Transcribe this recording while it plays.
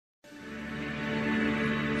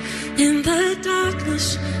In the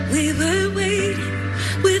darkness we were waiting,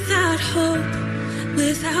 without hope,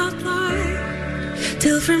 without light,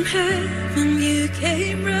 till from heaven you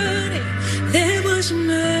came running. There was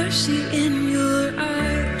mercy in your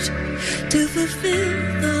eyes to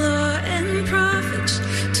fulfill the law and prophets.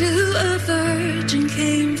 To a virgin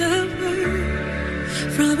came the word,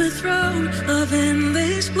 from a throne of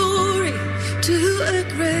endless glory to a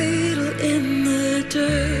cradle in the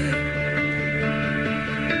dirt.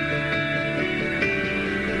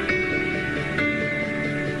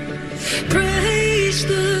 Praise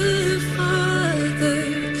the Father,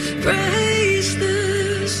 praise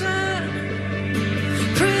the Son,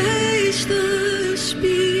 praise the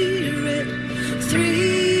Spirit,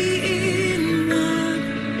 three in one.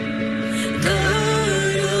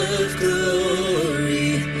 God of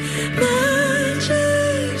glory, majesty,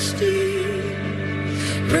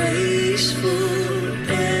 praise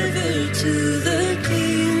forever to the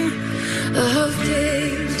King of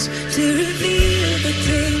Kings, to reveal the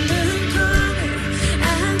kingdom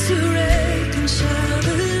and to reconcile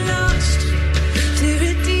the lost, to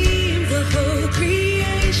redeem the whole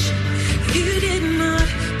creation. You did not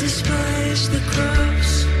despise the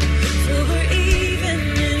cross, for even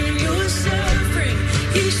in your suffering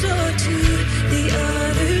you saw to the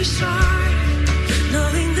other side,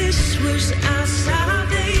 knowing this was our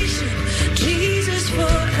salvation. Jesus,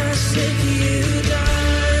 for us sake you died.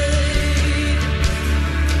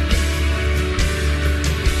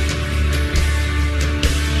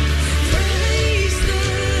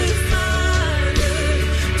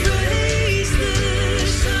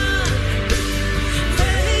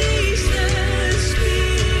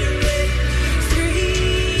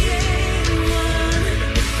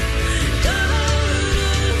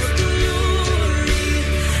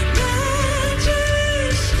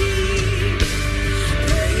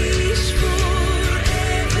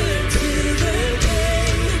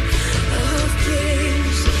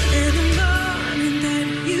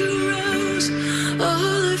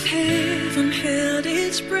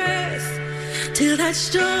 Till that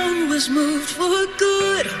stone was moved for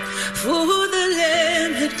good, for the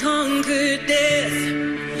Lamb had conquered death,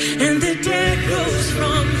 and the dead rose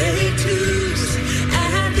from their tombs,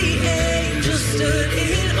 and the angels stood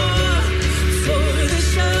in awe, for the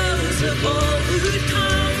souls of all who'd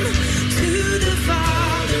come to the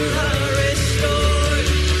Father are restored,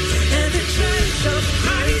 and the church of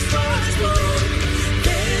Christ was born.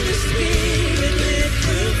 Then the Spirit lit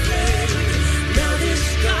the flame. Now this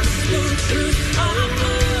gospel truth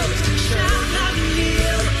shall not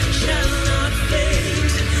kneel, shall not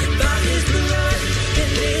faint. By his blood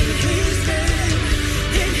and in his name,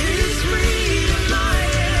 in his freedom I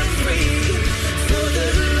am free. For the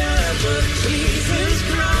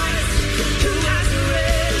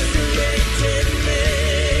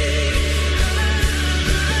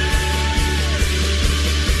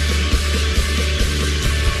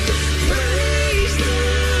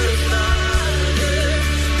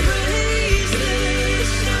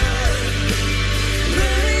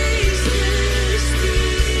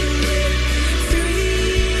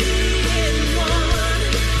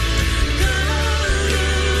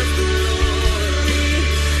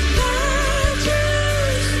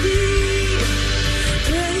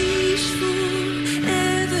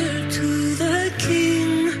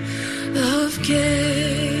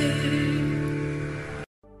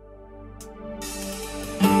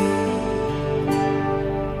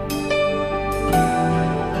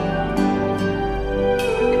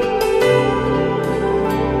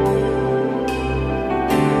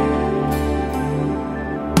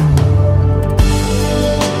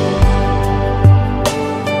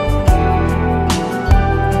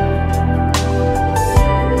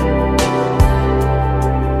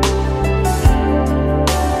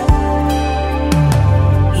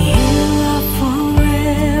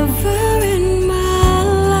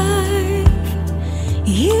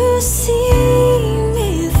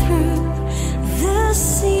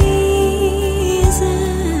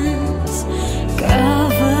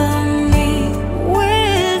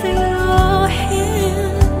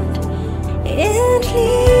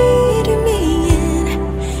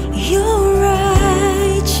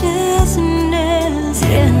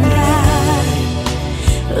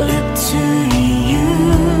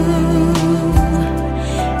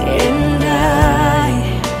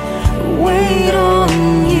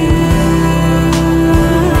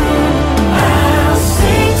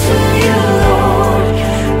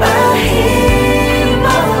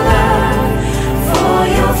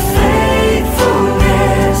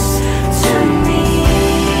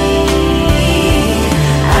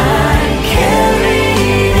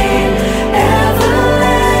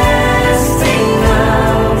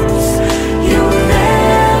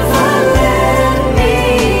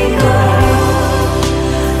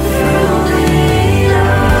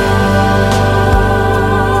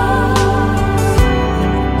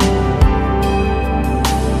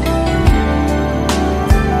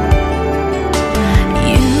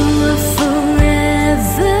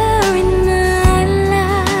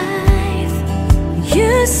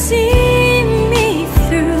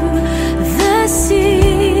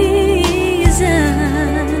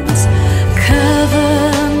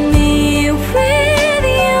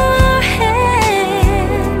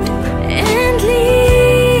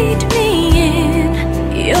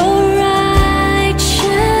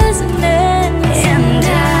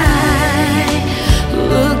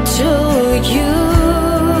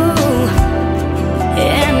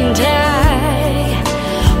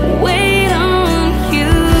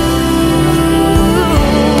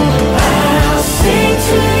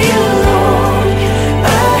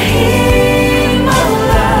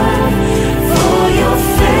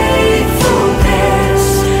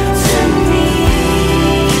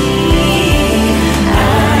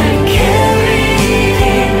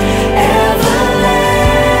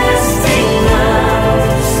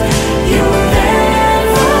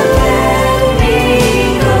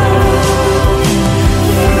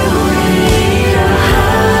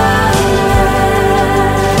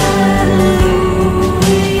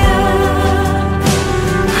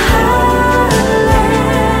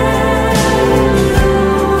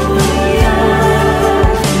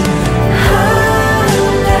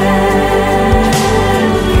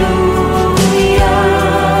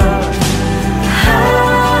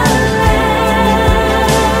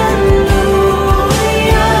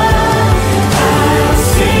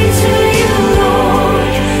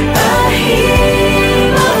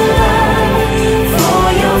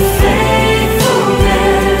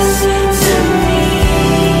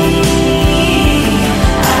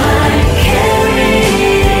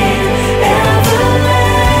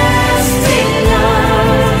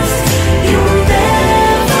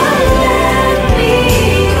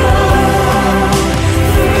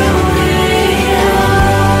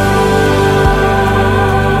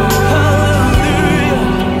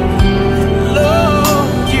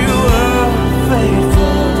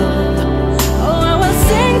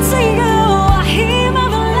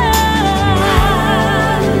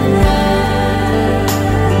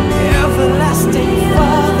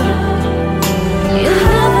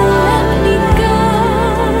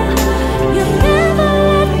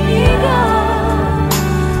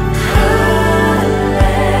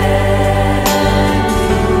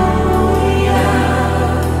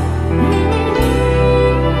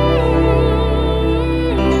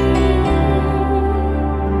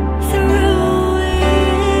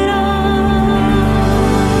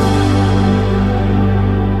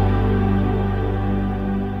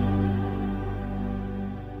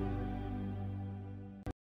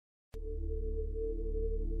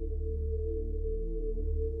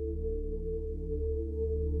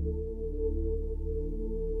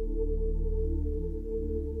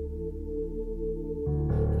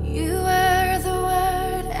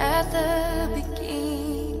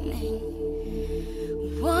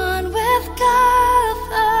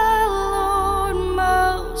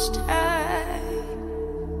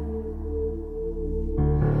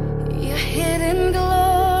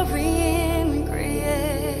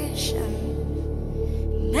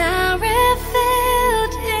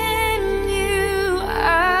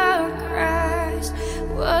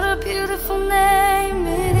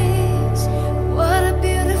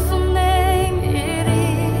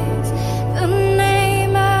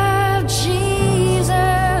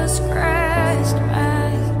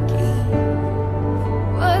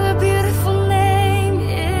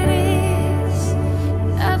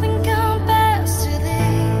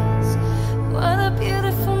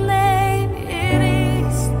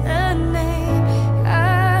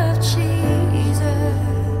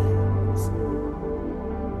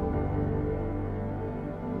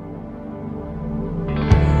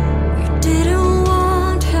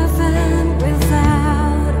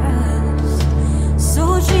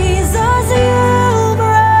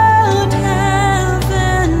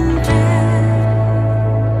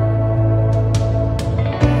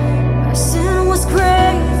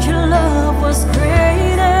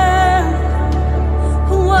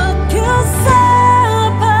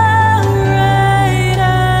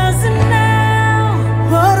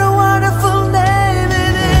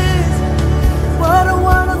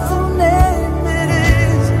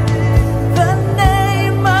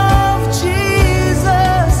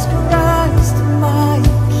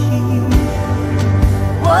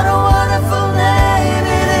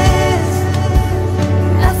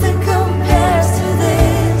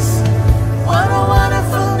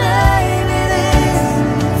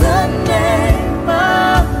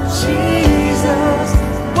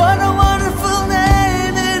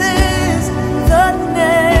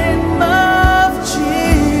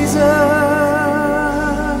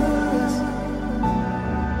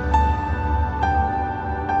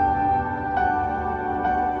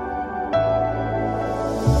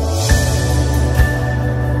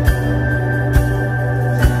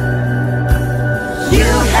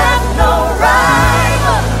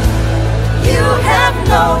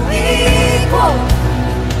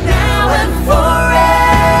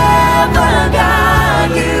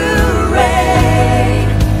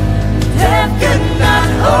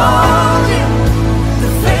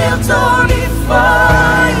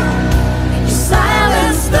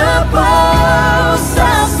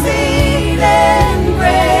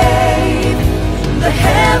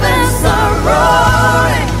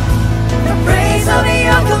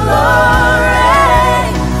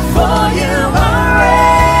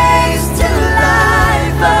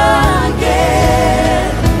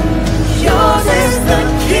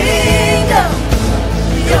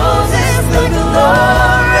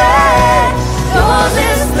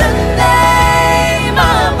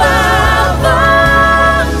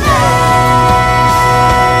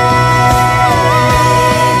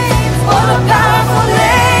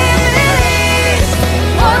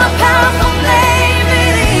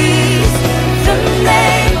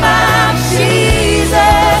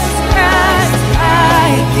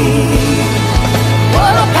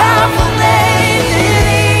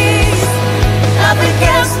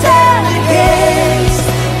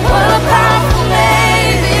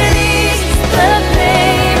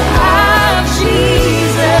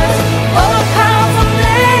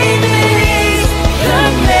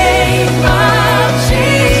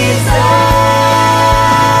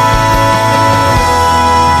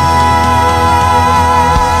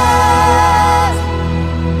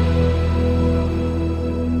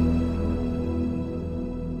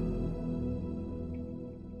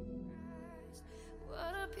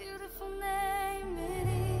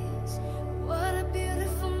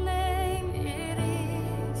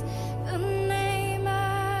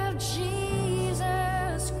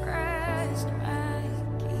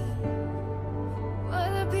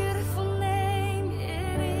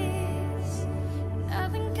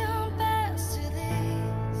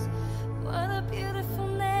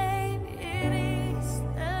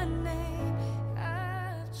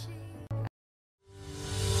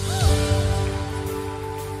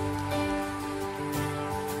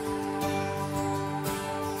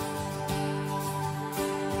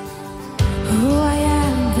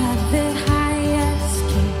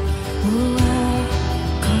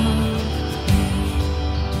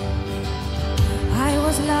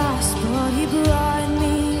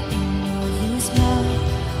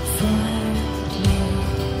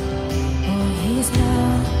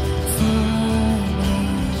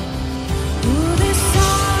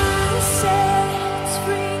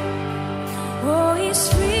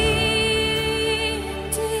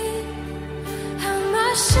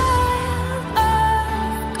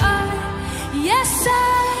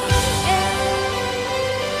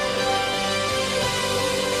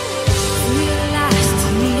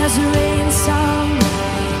was a rain song,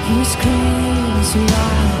 His grace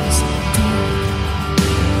was deep.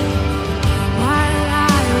 While I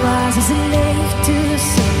was a slave to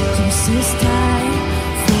sin, Jesus died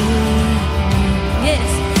for me. Yes,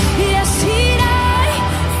 yes, He died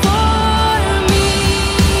for me.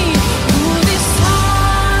 Oh, this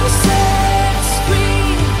song sets free.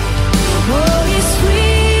 Oh, it's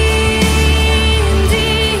free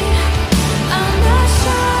indeed. I'm a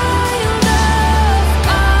child of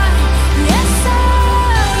God. Yes, I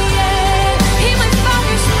am. In my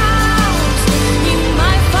Father's house, in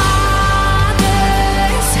my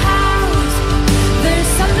Father's house,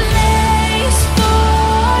 there's a place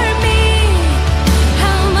for me.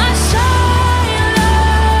 I'm a child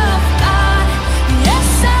of God. Yes,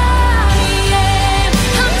 I am.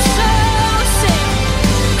 I'm chosen.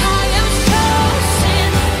 I am chosen,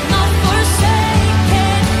 not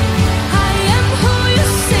forsaken. I am who you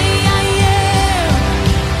say I am.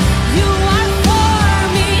 You are for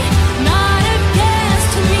me, not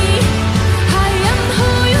against me. I am who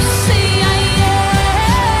you say I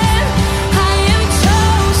am. I am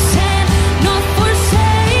chosen, not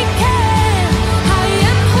forsaken. I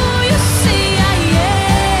am who you say I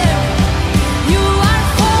am. You are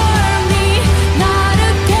for me, not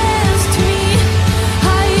against me. I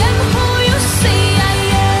am who you say I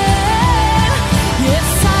am.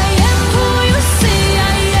 Yes, I am who you say I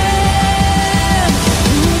am.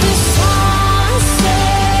 The song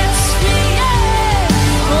sets me,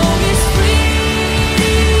 oh, it's free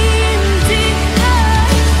indeed.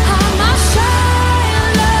 I'm a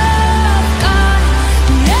child of God.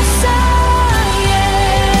 Yes, I am.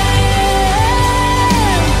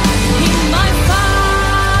 In my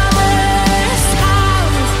Father's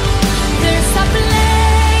house, there's a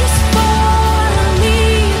place for me.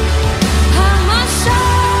 I'm a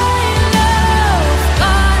child of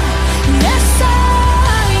God. Yes, I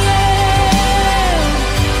am.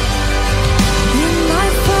 In my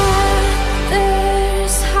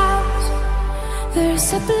Father's house, there's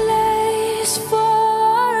a place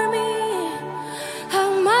for me.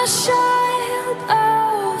 I'm a child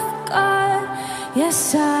of God.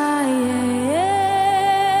 Yes, I am.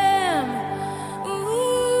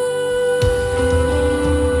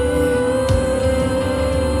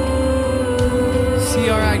 See,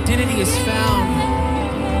 our identity is found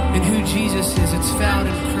in who Jesus is. It's found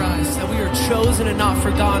in Christ. That we are chosen and not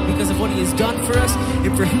forgotten because of what He has done for us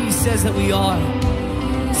and for who He says that we are.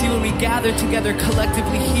 See, when we gather together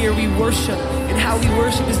collectively here, we worship. And how we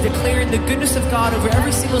worship is declaring the goodness of God over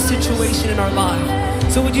every single situation in our life.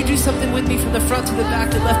 So would you do something with me from the front to the back,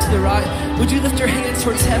 the left to the right? Would you lift your hands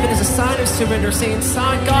towards heaven as a sign of surrender, saying,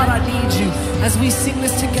 "Sign, God, I need you," as we sing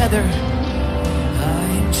this together. I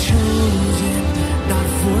am chosen, not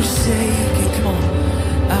forsaken. Come on.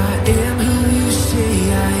 I am who you say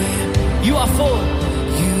I am. You are for.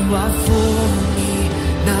 You are for me,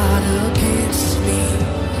 not against me.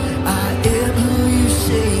 I am who you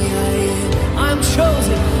say I am. I'm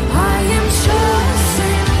chosen. I am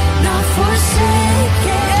chosen, not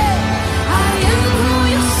forsaken. I am who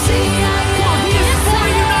you say I am. He is for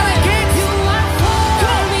you, not against. You are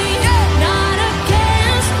for me, not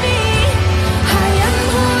against me.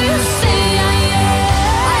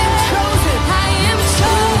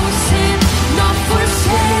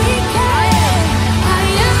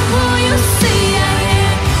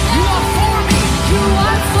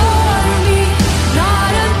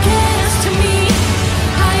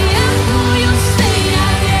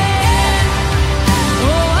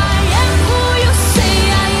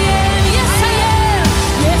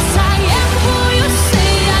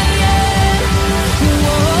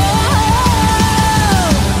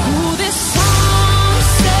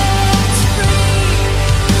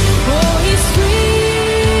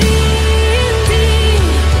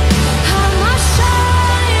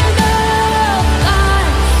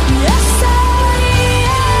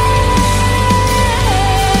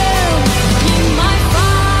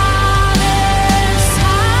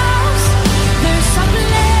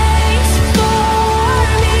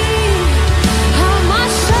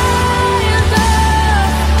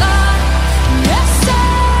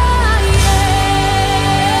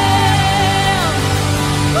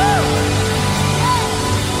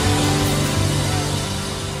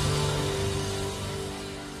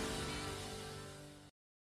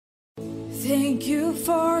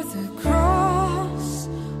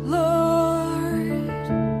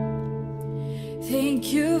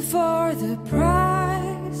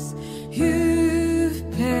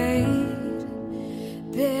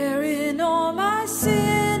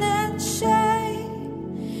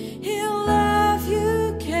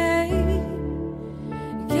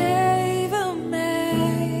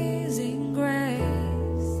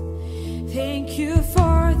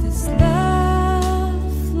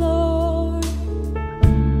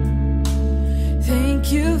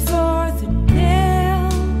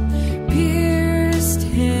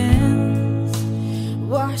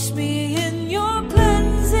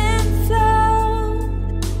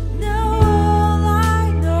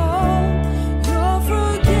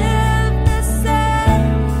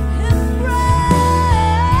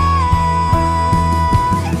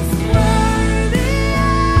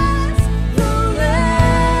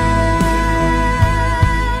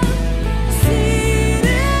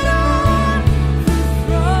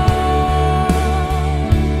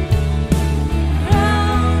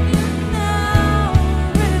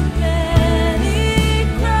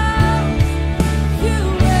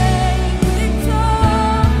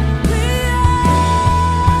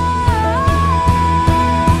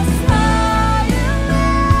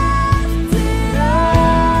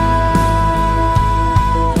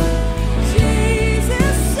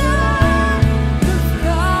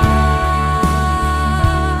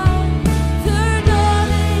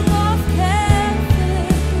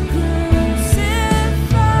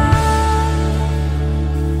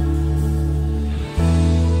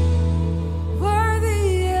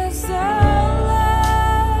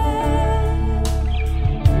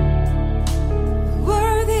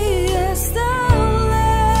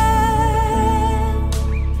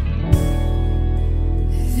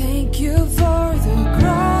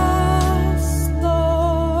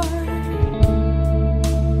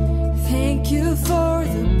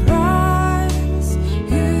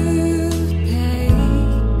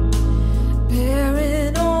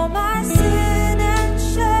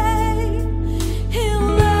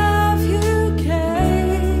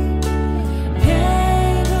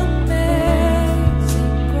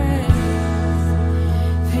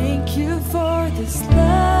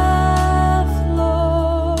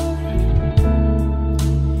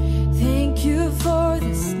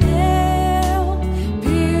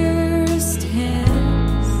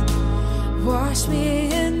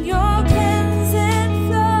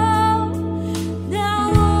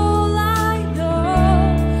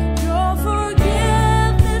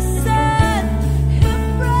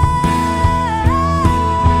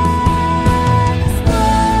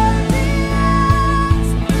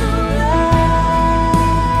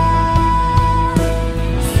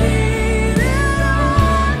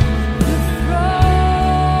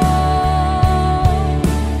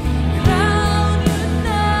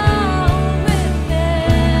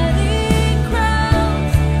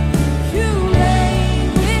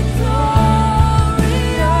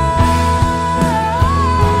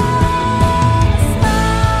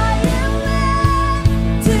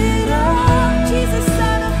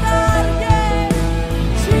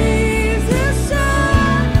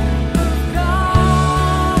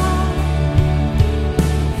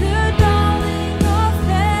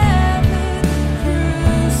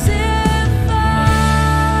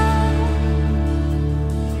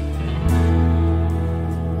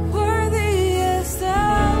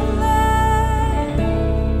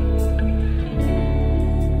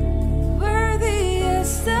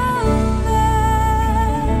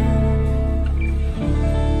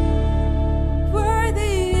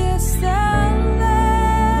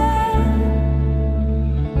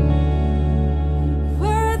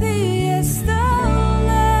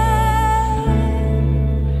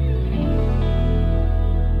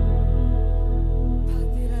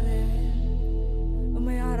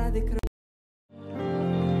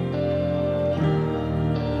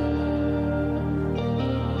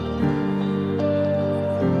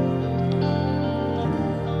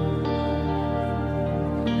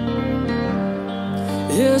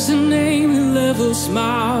 There's a name that levels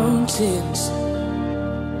mountains,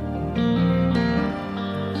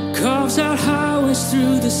 carves out highways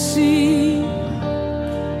through the sea.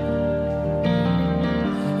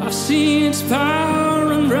 I've seen its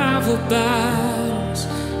power unravel battles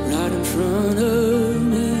right in front of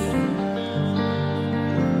me.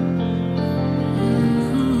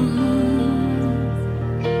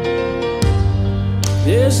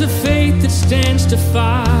 There's a faith that stands to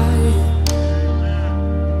fight,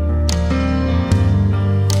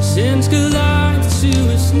 sends Goliath to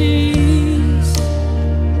his knees.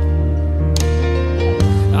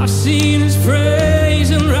 I've seen his praise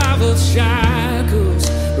unravel shackles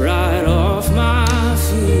right off my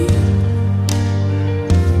feet.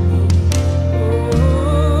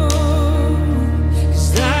 Oh,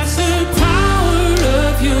 'cause that's the power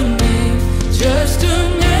of your name, just a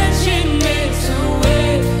mention makes a way.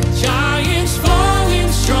 Giants falling,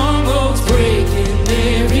 strongholds breaking,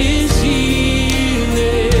 there is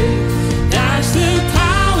healing. That's the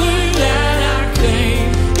power that I claim.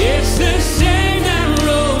 It's the same that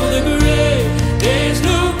rolled the grave. There's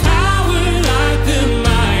no power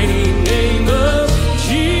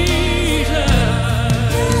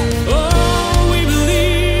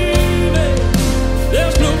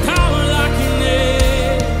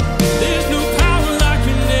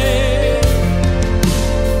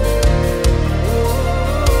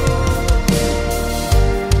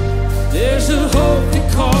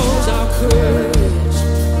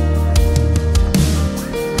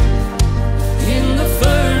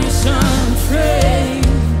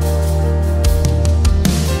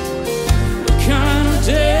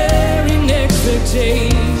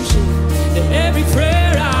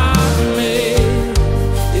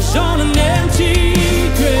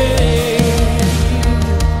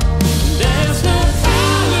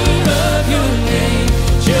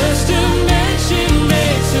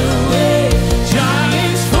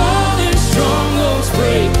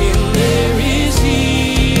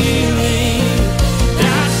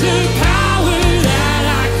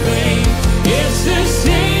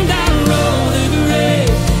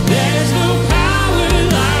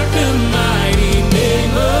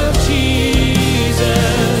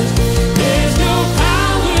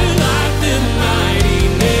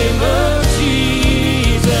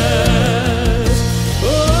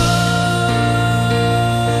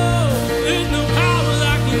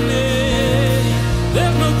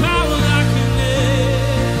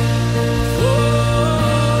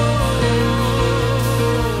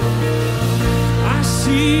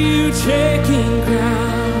taking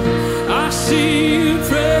ground. I see you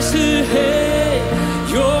press ahead.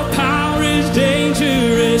 Your power is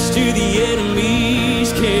dangerous to the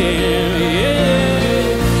enemy's camp.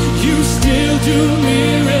 Yeah. You still do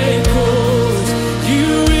miracles. You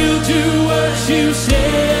will do what you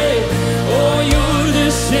say. Oh, you're the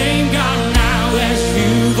same God now as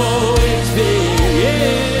you've always been.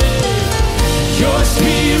 Yeah. Your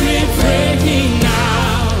spirit breaking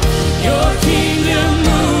now. Your kingdom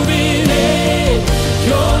moving in.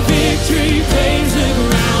 Your victory paves the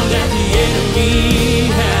ground that the enemy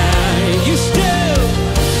had. You still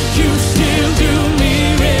do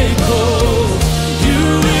miracles. You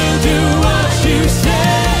will do what you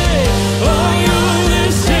say. Oh, you're the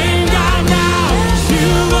same God now as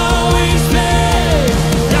you've always been.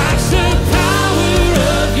 That's the power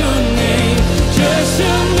of your name. Just a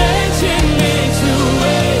mention makes a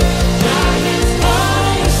way. Giants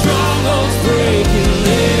falling, strongholds breaking.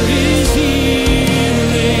 There is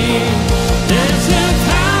healing. There's a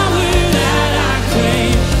power that I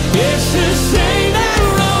claim. It's the same that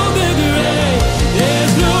rolled the grave.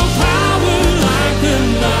 There's no power like the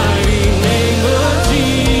mighty name of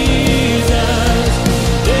Jesus.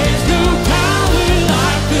 There's no power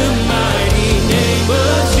like the mighty name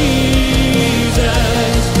of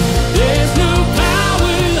Jesus. There's no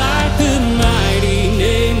power like the mighty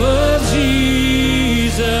name of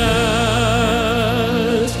Jesus.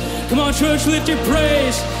 Come on, church, lift your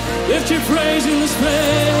praise. Lift your praise in this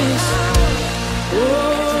place. Oh,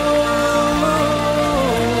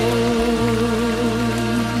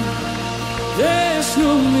 there's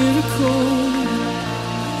no miracle,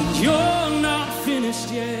 and you're not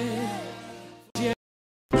finished yet.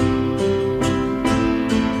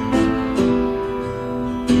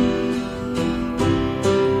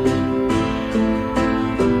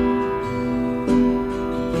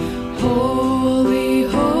 Holy,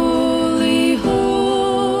 holy,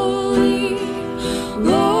 holy,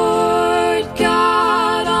 Lord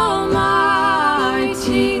God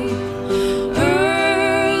Almighty.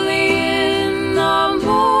 Early in the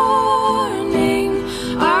morning,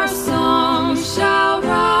 our song shall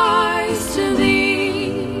rise to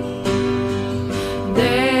thee.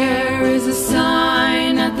 There is a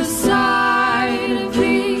sign at the side of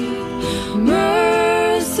thee,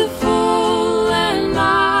 merciful and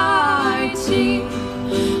mighty,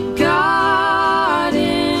 God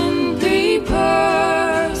in three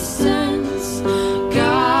persons,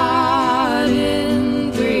 God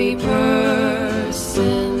in three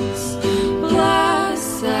persons,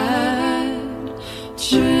 blessed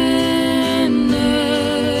Trinity.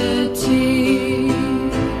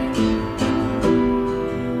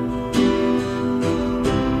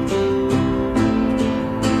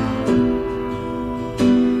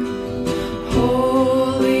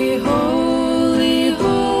 Holy, holy,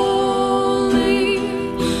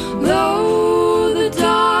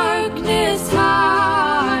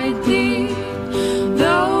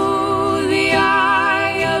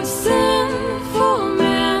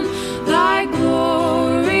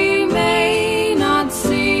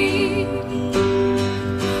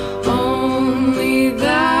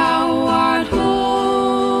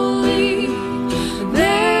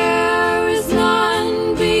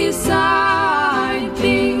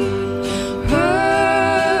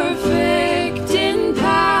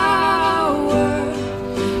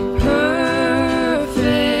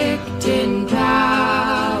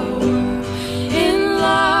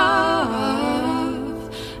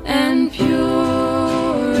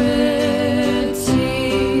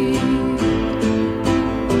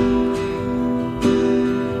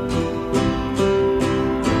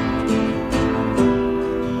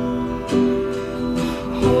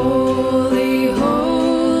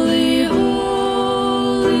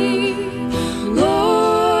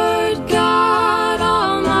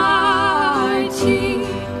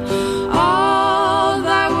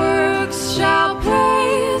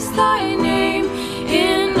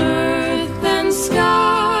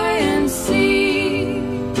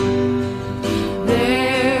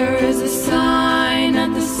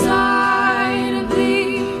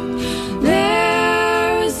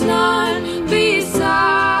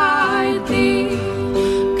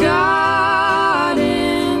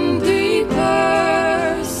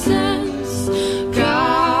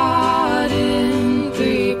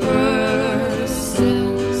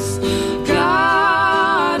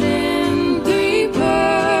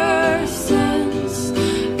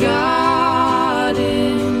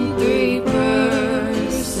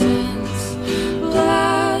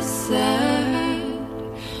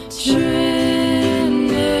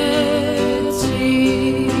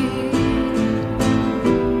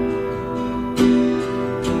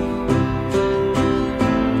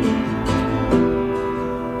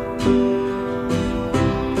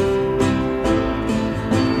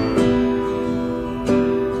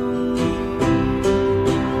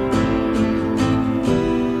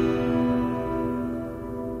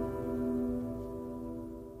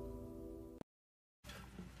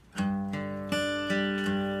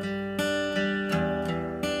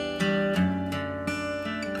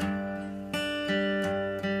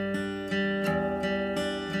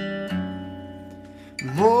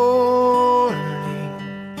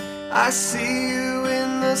 see you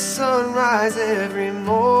in the sunrise every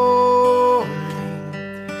morning.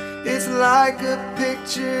 It's like a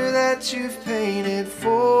picture that you've painted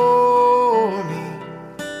for me.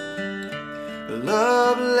 A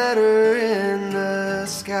love letter in the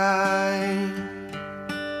sky.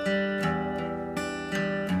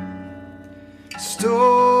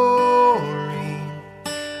 Story,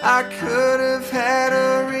 I could have had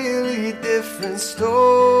a really different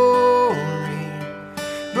story,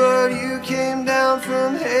 but you came down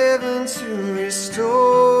from heaven to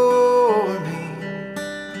restore me.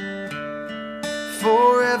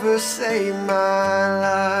 Forever saved my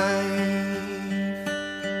life.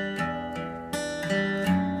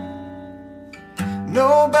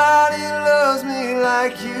 Nobody loves me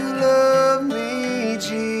like you love me,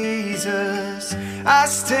 Jesus. I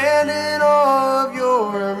stand in awe of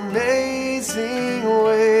your amazing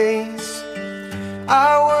ways.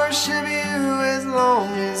 I worship you as long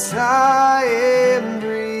as I am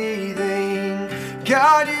breathing.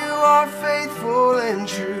 God, you are faithful and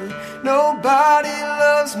true. Nobody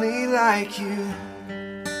loves me like you.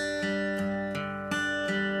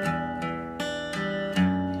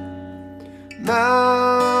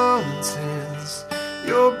 Mountains,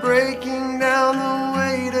 you're breaking down the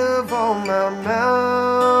weight of all my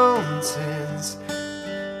mountains.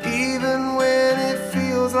 Even when it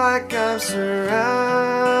feels like I'm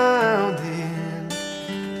surrounded,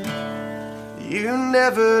 you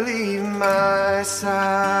never leave my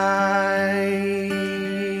side.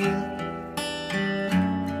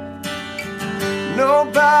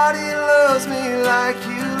 Nobody loves me like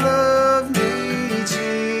you love me,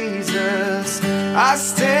 Jesus. I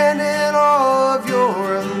stand in awe of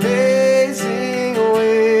your amazing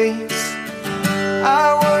ways.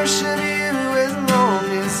 I worship you as long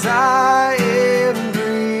as I am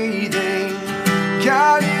breathing.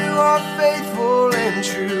 God, you are faithful and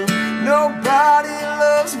true. Nobody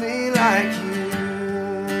loves me like you.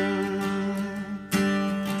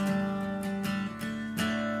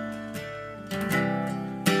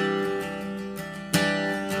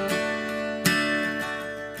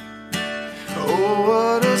 Oh,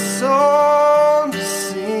 what a song to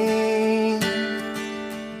sing.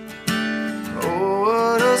 Oh,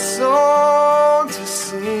 what a song to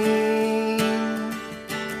sing.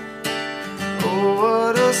 Oh,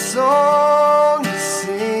 what a song to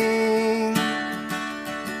sing.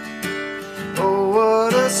 Oh,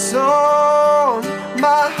 what a song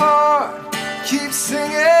my heart keeps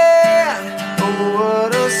singing. Oh,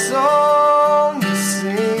 what a song to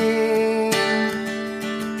sing.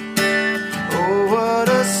 Oh, what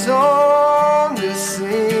a song to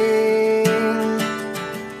sing.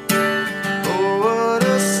 Oh, what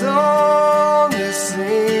a song to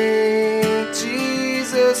sing.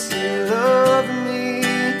 Jesus, you love me,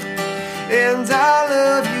 and I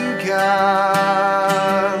love you,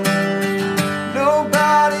 God.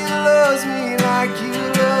 Nobody loves me like you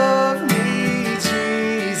love me,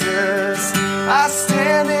 Jesus. I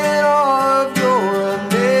stand in awe of your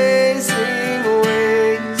amazing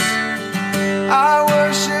ways. I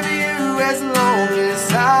worship you as long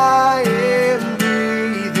as I am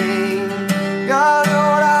breathing. God,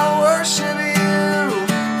 Lord, I worship you,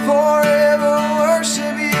 forever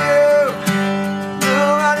worship you.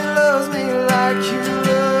 Nobody loves me like you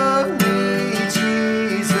love me,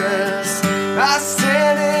 Jesus. I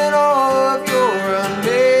stand in awe of your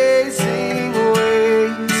amazing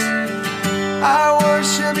ways. I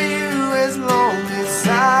worship you as long as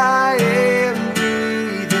I am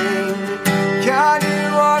breathing. God,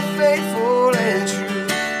 you are faithful and true.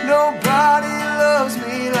 Nobody loves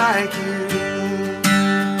me like you.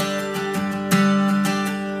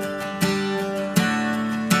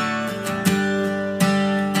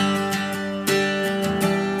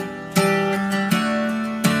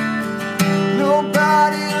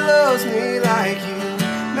 Nobody loves me like you.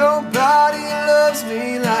 Nobody loves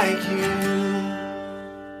me like you.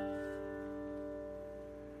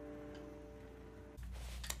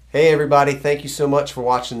 Hey everybody, thank you so much for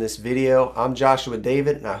watching this video. I'm Joshua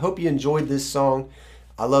David, and I hope you enjoyed this song.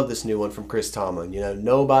 I love this new one from Chris Tomlin. You know,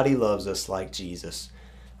 nobody loves us like Jesus.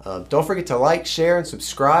 Don't forget to like, share, and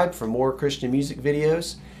subscribe for more Christian music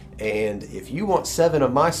videos. And if you want 7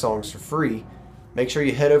 of my songs for free, make sure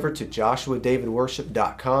you head over to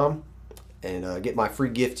joshuadavidworship.com and get my free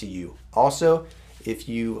gift to you. Also, if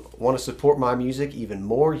you want to support my music even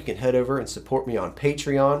more, you can head over and support me on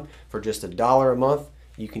Patreon for just $1 a month.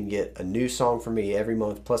 You can get a new song from me every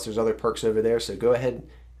month, plus there's other perks over there, so go ahead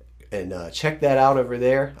and check that out over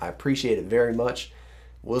there. I appreciate it very much.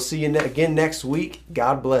 We'll see you again next week.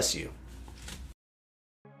 God bless you.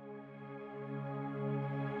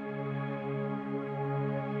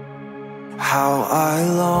 How I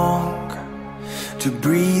long to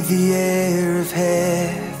breathe the air of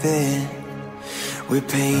heaven, where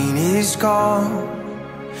pain is gone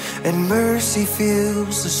and mercy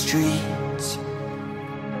fills the streets,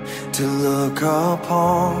 to look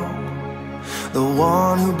upon the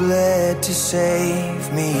one who bled to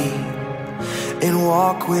save me and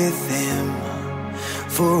walk with him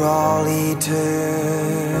for all eternity.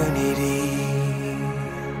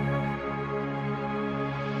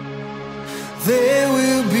 There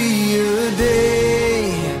will be a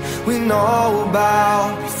day when all will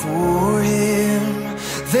bow before him.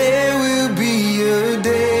 There will be a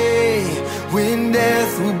day when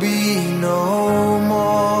death will be no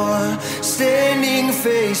more, standing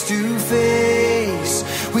face to face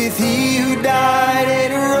with he who died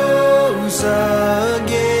and rose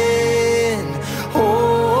again.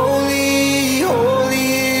 Holy, holy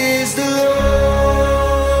is the Lord.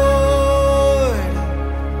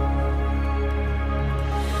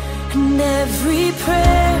 And every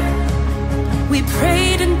prayer we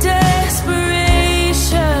prayed in desperation,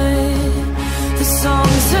 the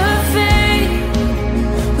songs of faith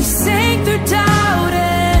we sang through doubt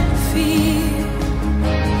and fear,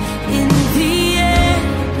 in the end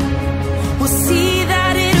we'll see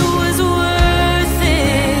that it was worth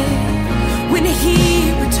it when he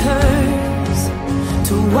returns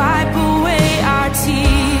to wipe away our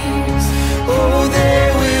tears. Oh,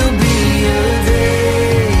 there will be a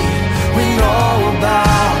day when all will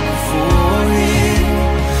bow before him.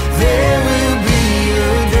 There will be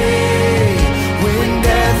a day when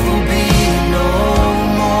death will be no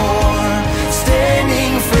more,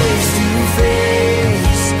 standing face to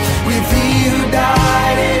face with he who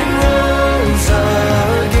died and rose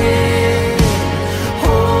again.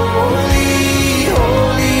 Holy,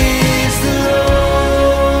 holy is the Lord.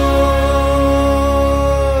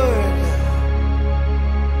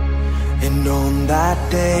 And on that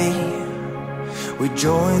day we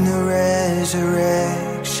join the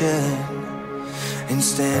resurrection and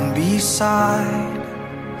stand beside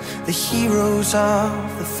the heroes of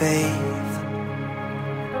the faith.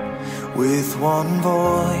 With one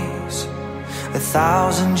voice,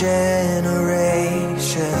 1,000 generations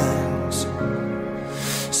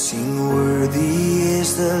sing, worthy is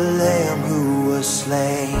the Lamb who was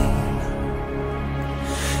slain.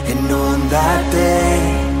 And on that day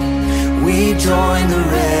we join the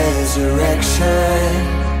resurrection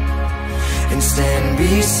and stand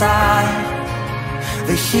beside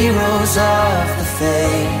the heroes of the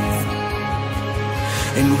faith.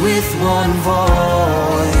 And with one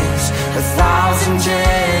voice, 1,000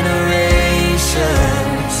 generations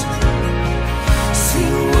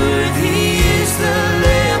sing, worthy is the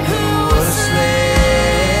Lamb who was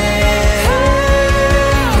slain.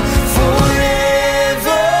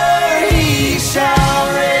 Forever he shall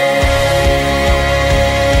reign.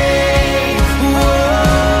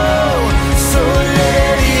 Whoa, so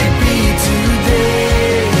let it be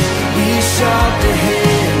today. We shout the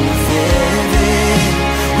hymn of heaven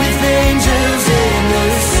with angels and the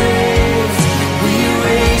saints. We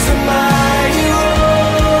raise a mighty roar.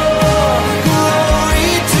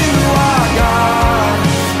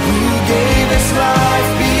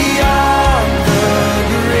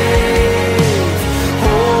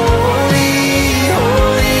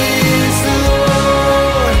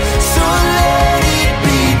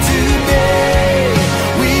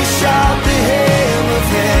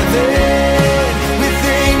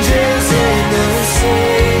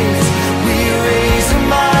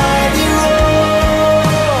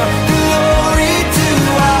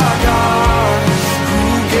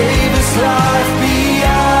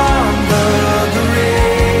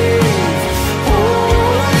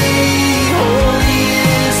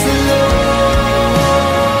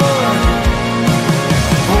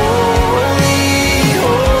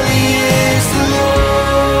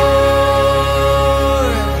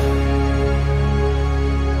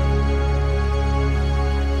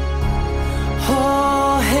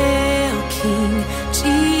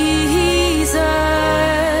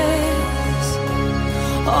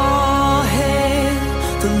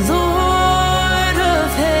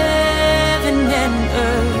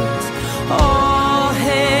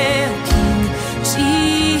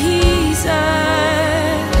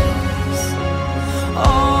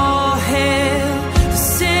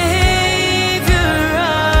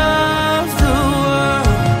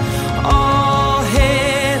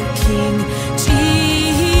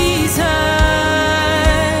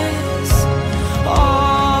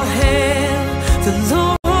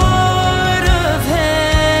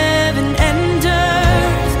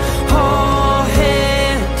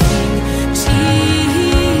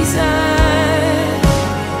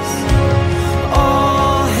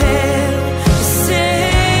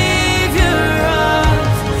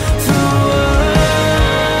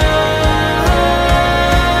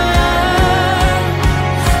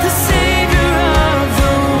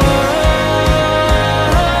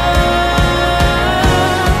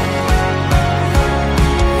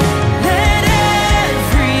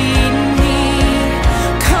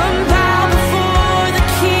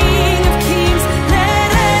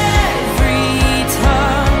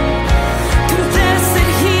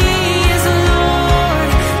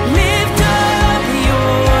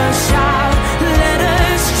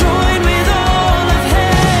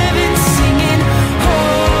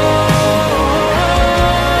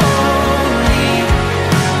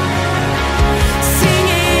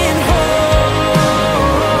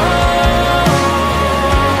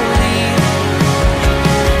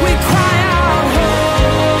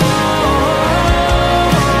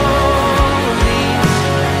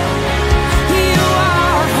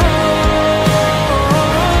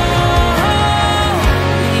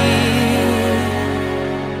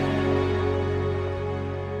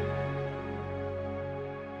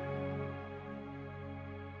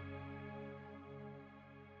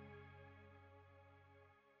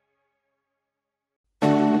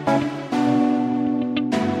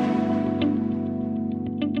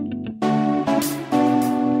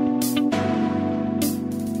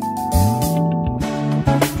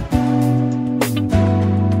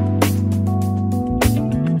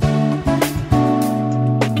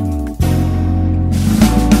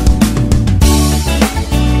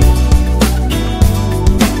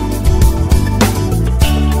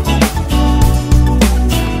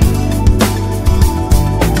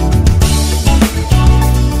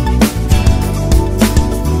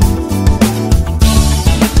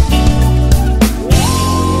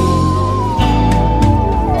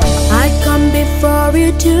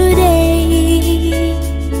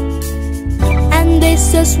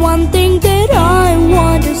 one thing that I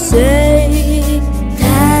want to say.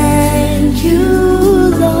 Thank you,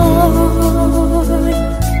 Lord.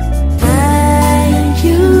 Thank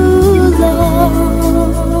you,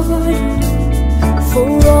 Lord, for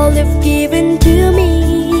all you've given to me,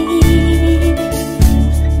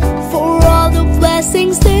 for all the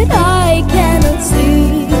blessings that I cannot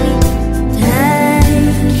see.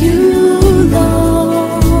 Thank you,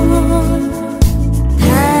 Lord.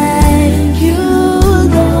 Thank you,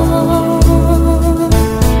 Lord.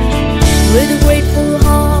 With a grateful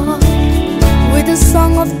heart, with a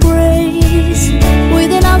song of praise,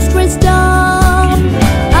 with an outstretched arm,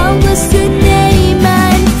 I'll bless your name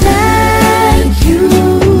and thank you,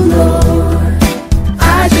 Lord.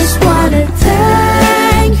 I just wanna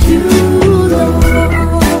thank you, Lord.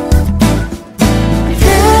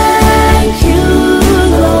 Thank you,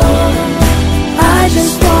 Lord. I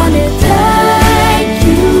just wanna thank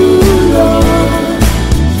you, Lord.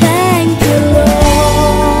 Thank you, Lord.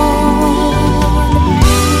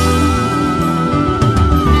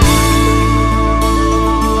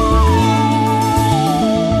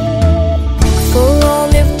 For all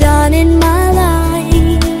you've done in my life,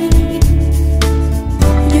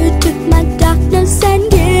 you took my darkness and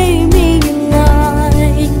gave me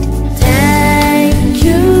light. Thank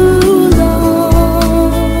you,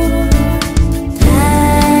 Lord.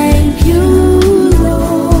 Thank you,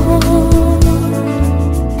 Lord.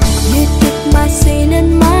 You took my sin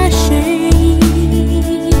and my shame.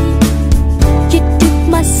 You took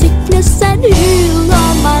my sickness and healed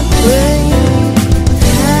all my pain.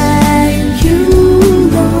 Thank you,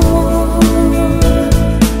 Lord.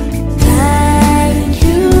 Thank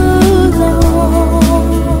you,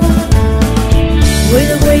 Lord. With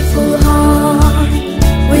a grateful heart,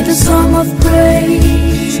 with a song of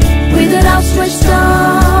praise, with an outstretched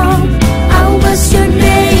arm, I'll bless your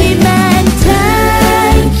name and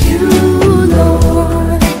thank you,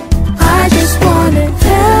 Lord. I just wanna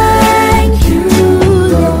thank you,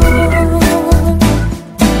 Lord.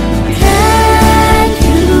 Thank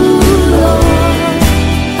you, Lord.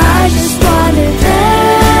 I just wanna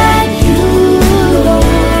thank you, Lord.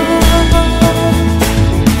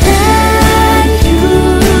 Thank you,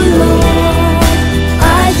 Lord.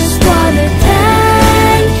 I just wanna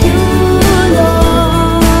thank you,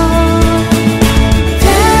 Lord.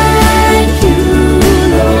 Thank you,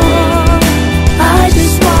 Lord. I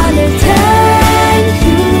just wanna thank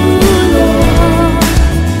you, Lord.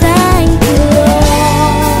 Thank you,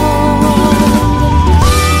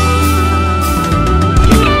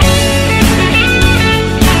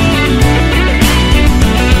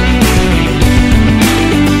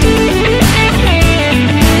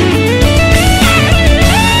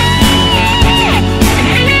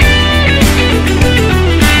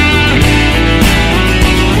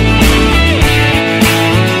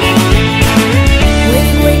 With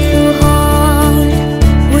a grateful heart,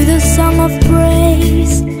 with a song of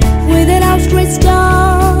praise, with an outstretched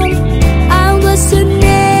arm, I'll bless your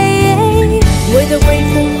name. With a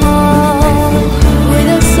grateful heart,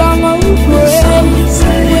 with a song of praise,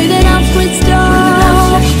 with an outstretched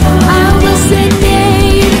arm, I'll bless your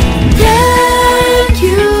name. Thank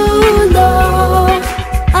you, Lord.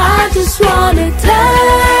 I just wanna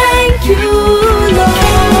thank you,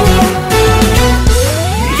 Lord.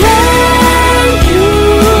 Thank you,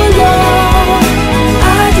 Lord.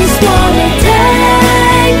 I just wanna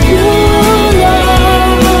thank you,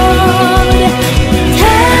 Lord.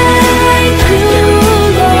 Thank you,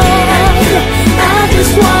 Lord. I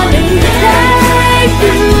just wanna thank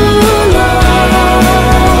you, Lord.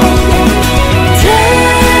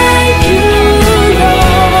 Thank you,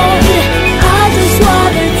 Lord. I just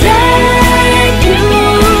wanna thank you,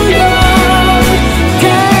 Lord.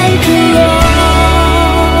 Thank you, Lord.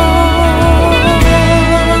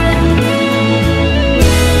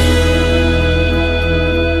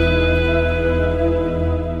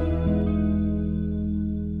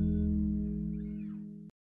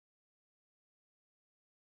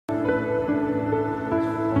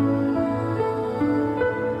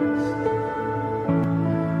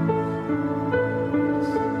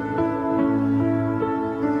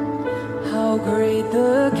 How great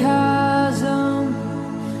the chasm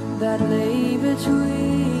that lay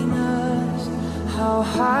between us. How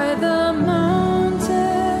high the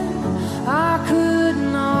mountain I could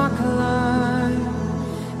not climb.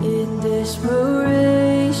 In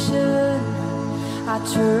desperation, I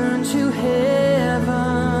turned to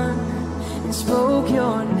heaven and spoke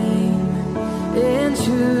your name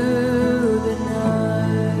into the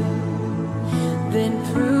night. Then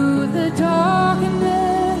through the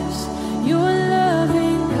darkness, your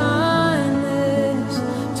loving kindness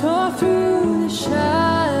tore through the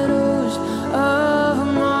shadows.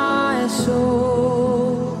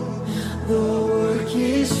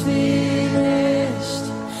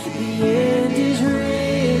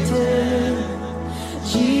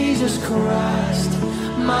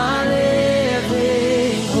 my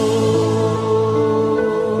living hope.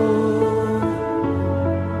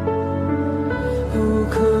 Who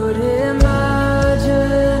could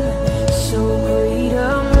imagine so great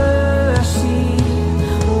a mercy?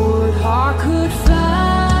 What heart could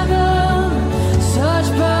fathom such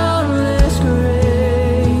boundless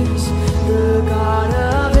grace? The God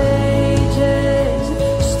of ages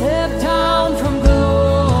stepped down from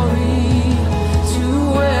glory to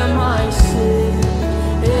wear my sin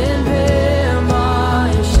and bear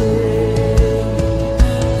my shame.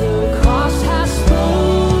 The cross has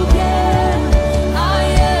spoken, I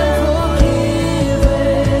am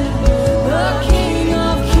forgiven. The King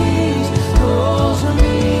of Kings calls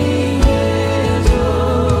me his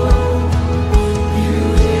own.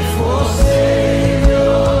 Beautiful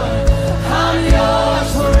Savior, I'm yours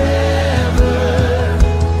forever.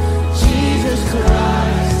 Jesus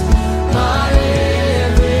Christ, my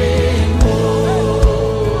living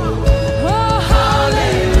hope. Oh,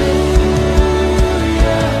 hallelujah.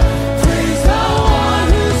 Praise the one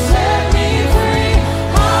who set me free.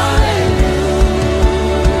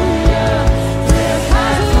 Hallelujah. Death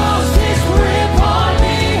has lost its grip on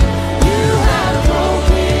me. You have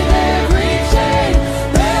broken every chain.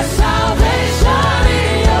 There's salvation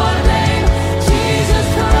in your name. Jesus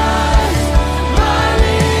Christ, my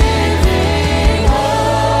living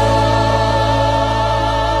hope.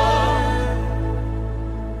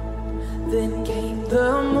 Then came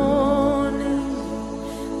the morning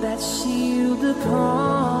that sealed the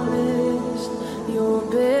promise. Your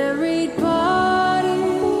buried body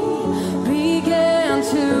began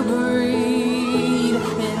to breathe,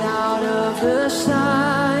 and out of the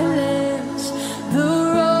silence, the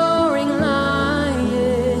roaring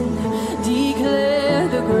lion declared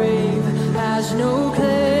the grave has no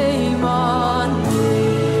claim on me.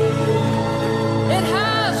 It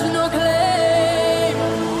has no claim.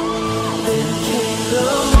 Then came the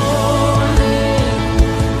morning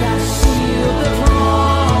that sealed the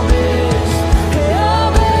promise. Your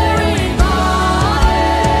buried body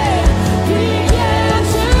began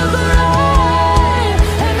to breathe,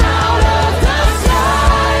 and out of the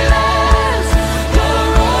silence, the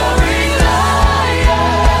roaring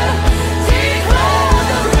lion declared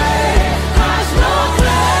the grave has no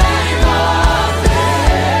claim.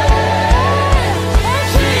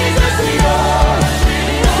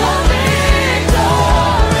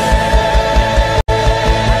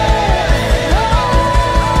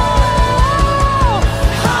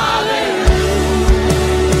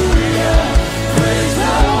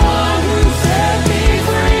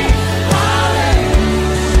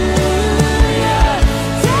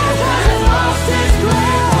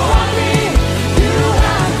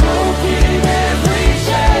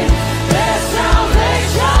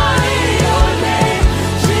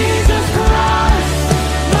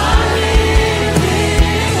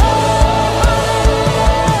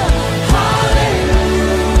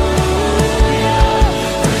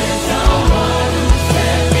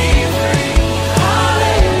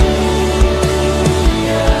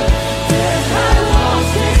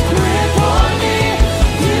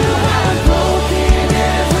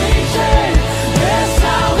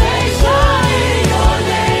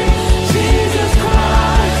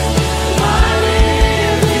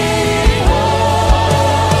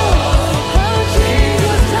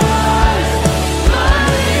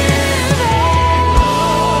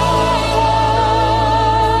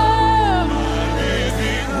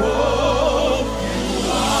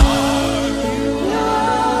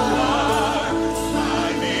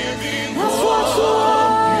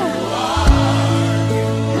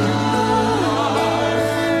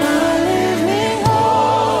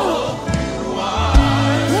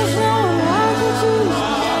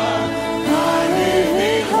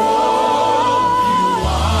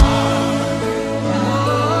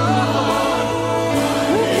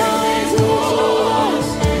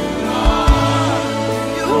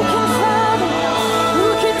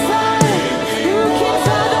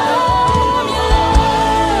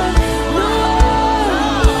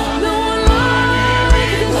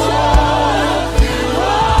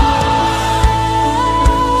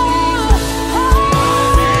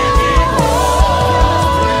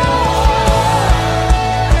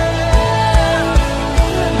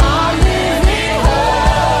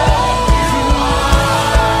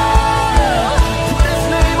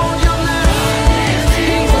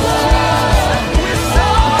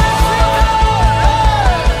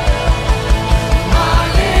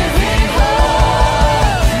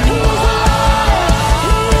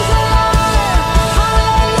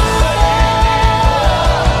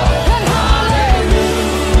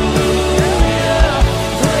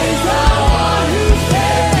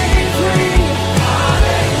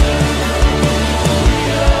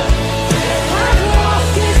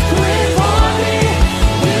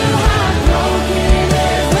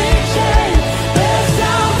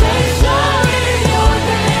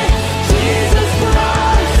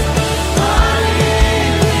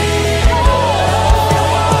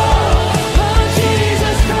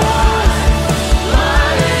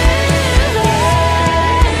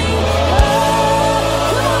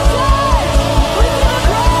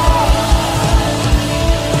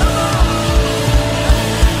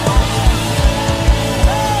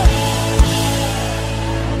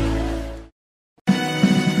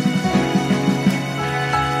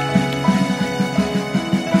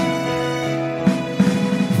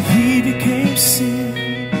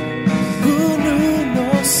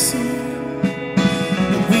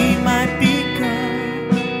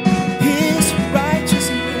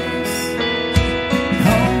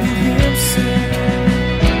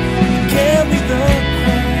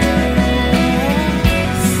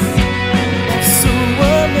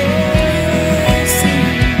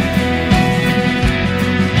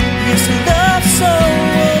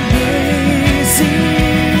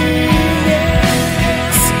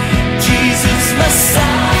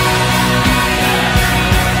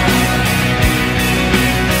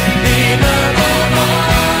 name above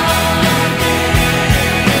all names.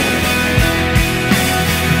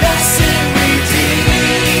 Blessed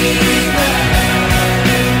Redeemer,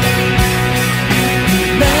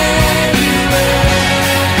 Emmanuel,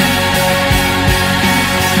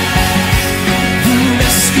 who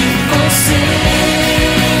rescued for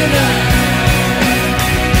sinner,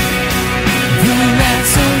 the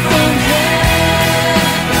ransom from heaven,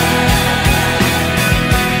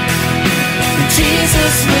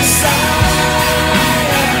 Jesus Messiah,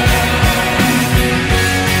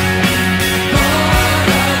 Lord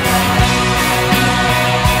of all.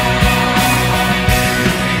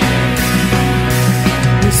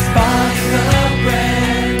 His body the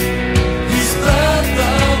bread, His blood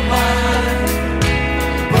the wine,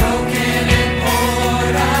 broken and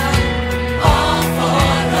poured out, all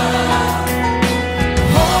for love. The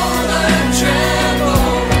whole earth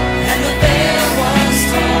trembled, and the veil was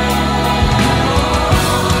torn.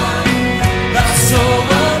 Love so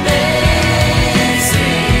amazing,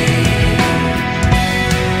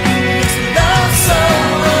 yes, love so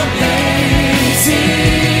amazing,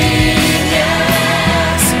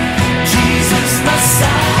 yes, Jesus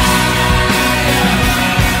Messiah,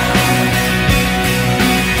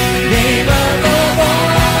 name above all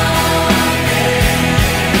names.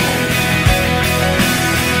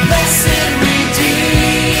 Blessed Redeemer,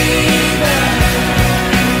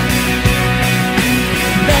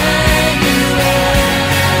 Emmanuel,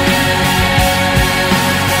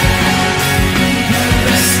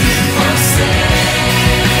 rescued for sinner,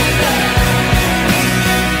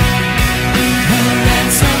 the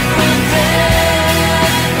ransom from heaven,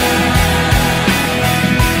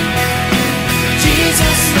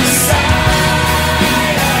 Jesus Messiah,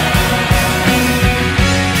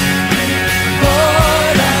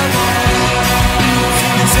 Lord of all.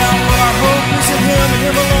 Sing this out, for our hope is in Him and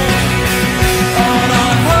Him alone. All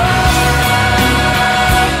our hope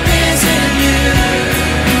is in You.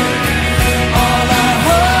 All our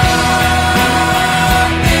hope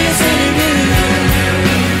is in You.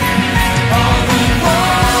 All the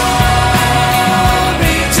glory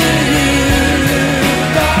to You,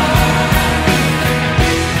 God,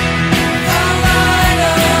 the light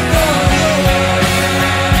of the world.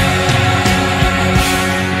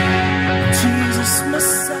 Jesus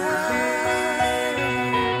Messiah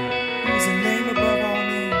is the name above all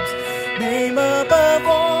names. Name above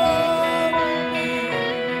all names.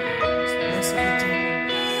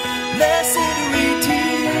 Blessed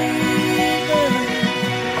Redeemer,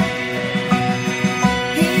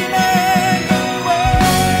 Emmanuel,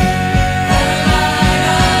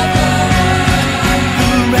 who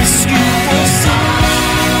rescued for sinner,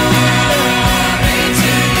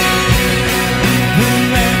 who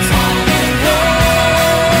ransomed from glory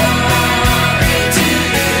to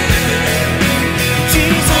You,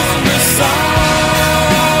 Jesus Messiah,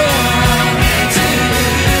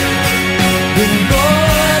 the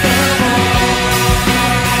Lord of all.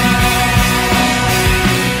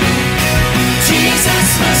 Jesus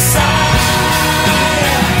Messiah,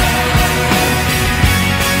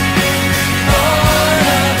 Lord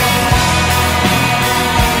of all.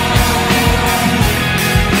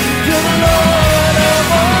 You're the Lord of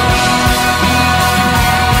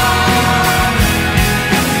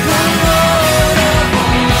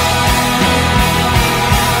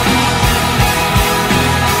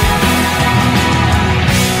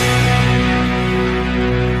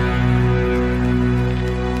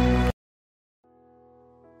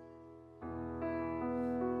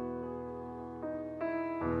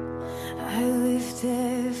I lift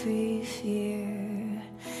every fear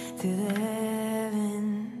to the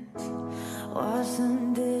heavens, watch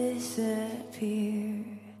them disappear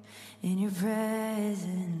in Your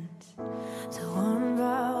presence. So one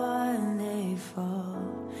by one they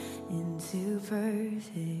fall into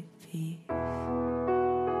perfect peace.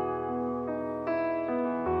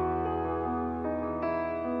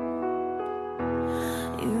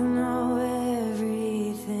 You know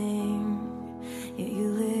everything, yet You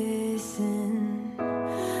listen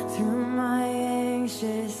through my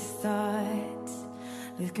anxious thoughts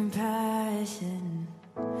with compassion.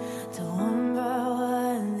 So one by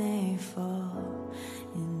one they fall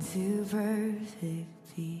into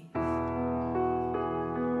perfect peace.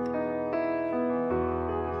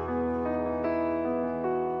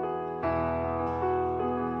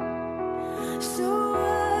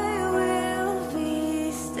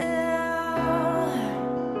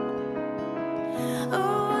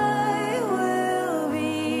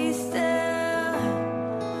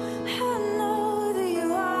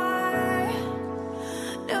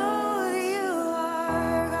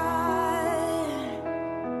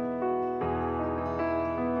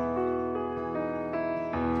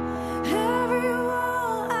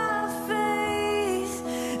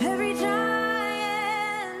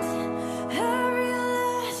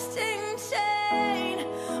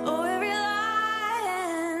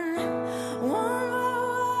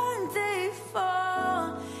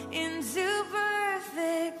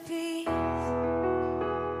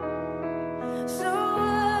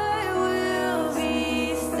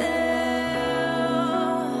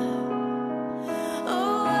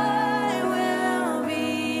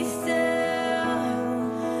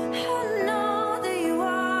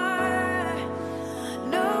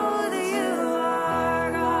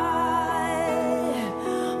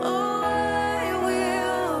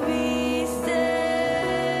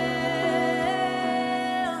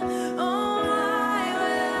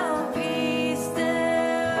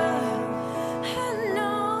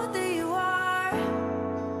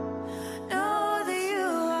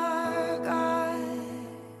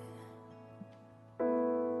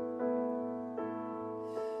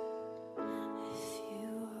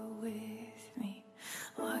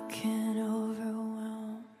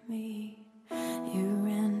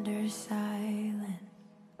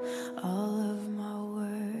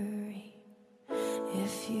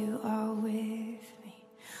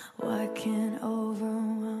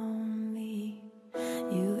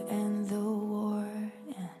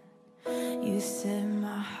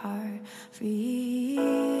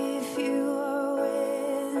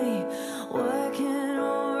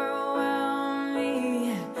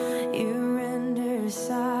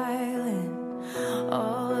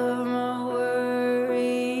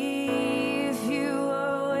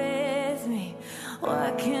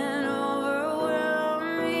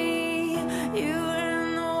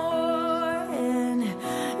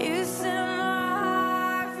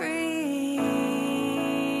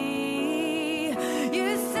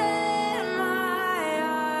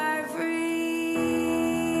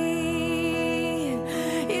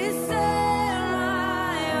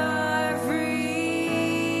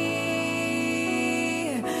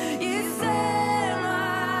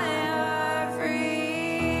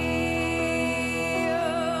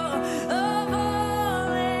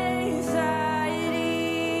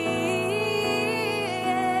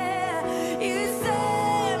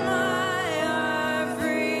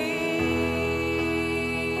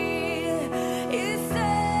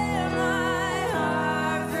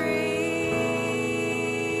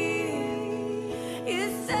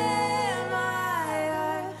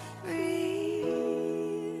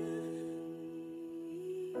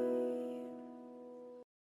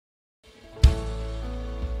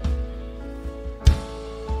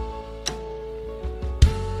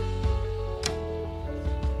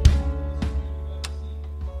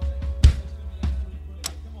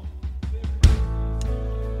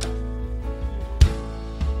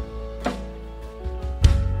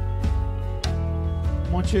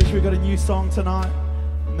 on, church, we've got a new song tonight,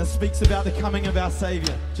 and this speaks about the coming of our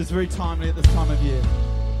Savior, which is very timely at this time of year.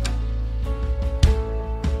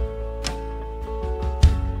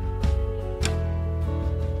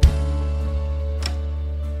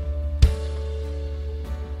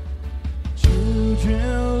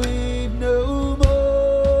 Children, weep no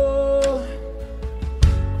more.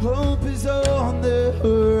 Hope is on the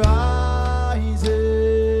horizon.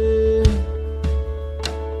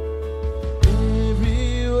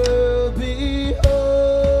 Every world behold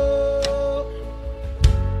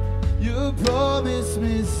your promised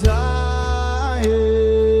Messiah.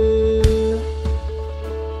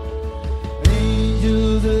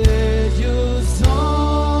 Angels, let your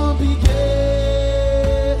song begin.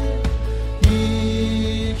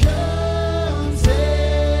 Here comes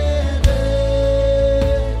heaven.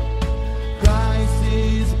 Christ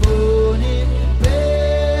is born in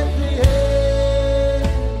Bethlehem.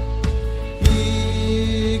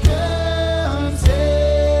 Here comes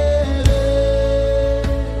heaven.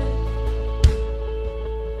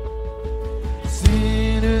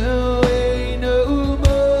 Sin away no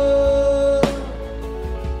more.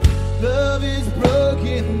 Love is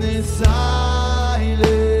broken this silence.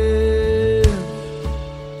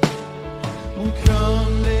 Oh,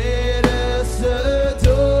 come, let us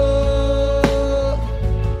adore.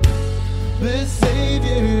 The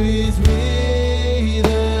Savior is with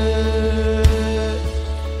us.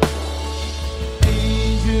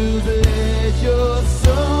 Angels, let your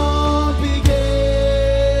song begin.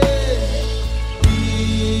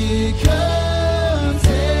 Here comes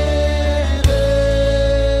heaven.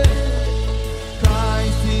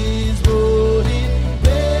 Christ is born in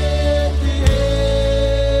Bethlehem.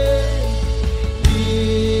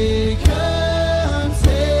 Here comes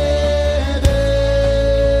heaven.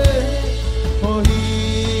 Oh,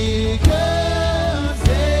 here comes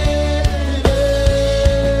heaven.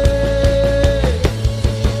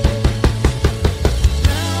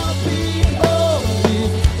 Now behold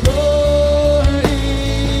His glory,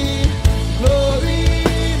 glory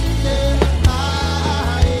in the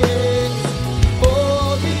highest.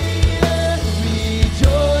 All the earth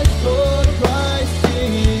rejoice, for Christ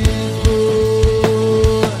is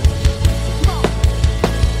born.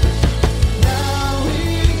 Now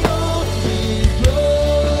behold His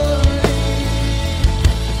glory,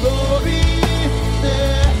 glory in the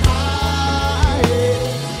highest.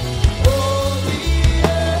 All the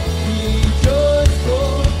earth rejoice,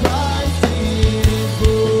 for Christ is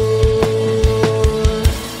born.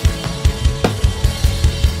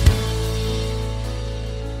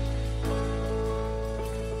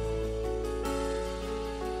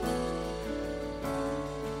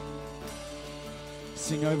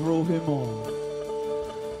 Sing over all who mourn.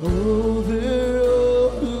 Over all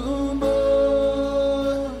who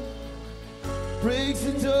mourn. Breaks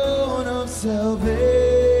the dawn of salvation.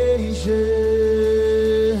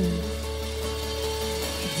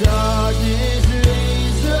 Darkness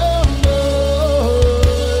reigns no more.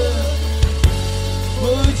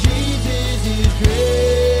 For Jesus is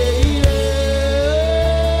greater.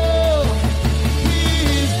 He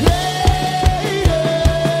is greater.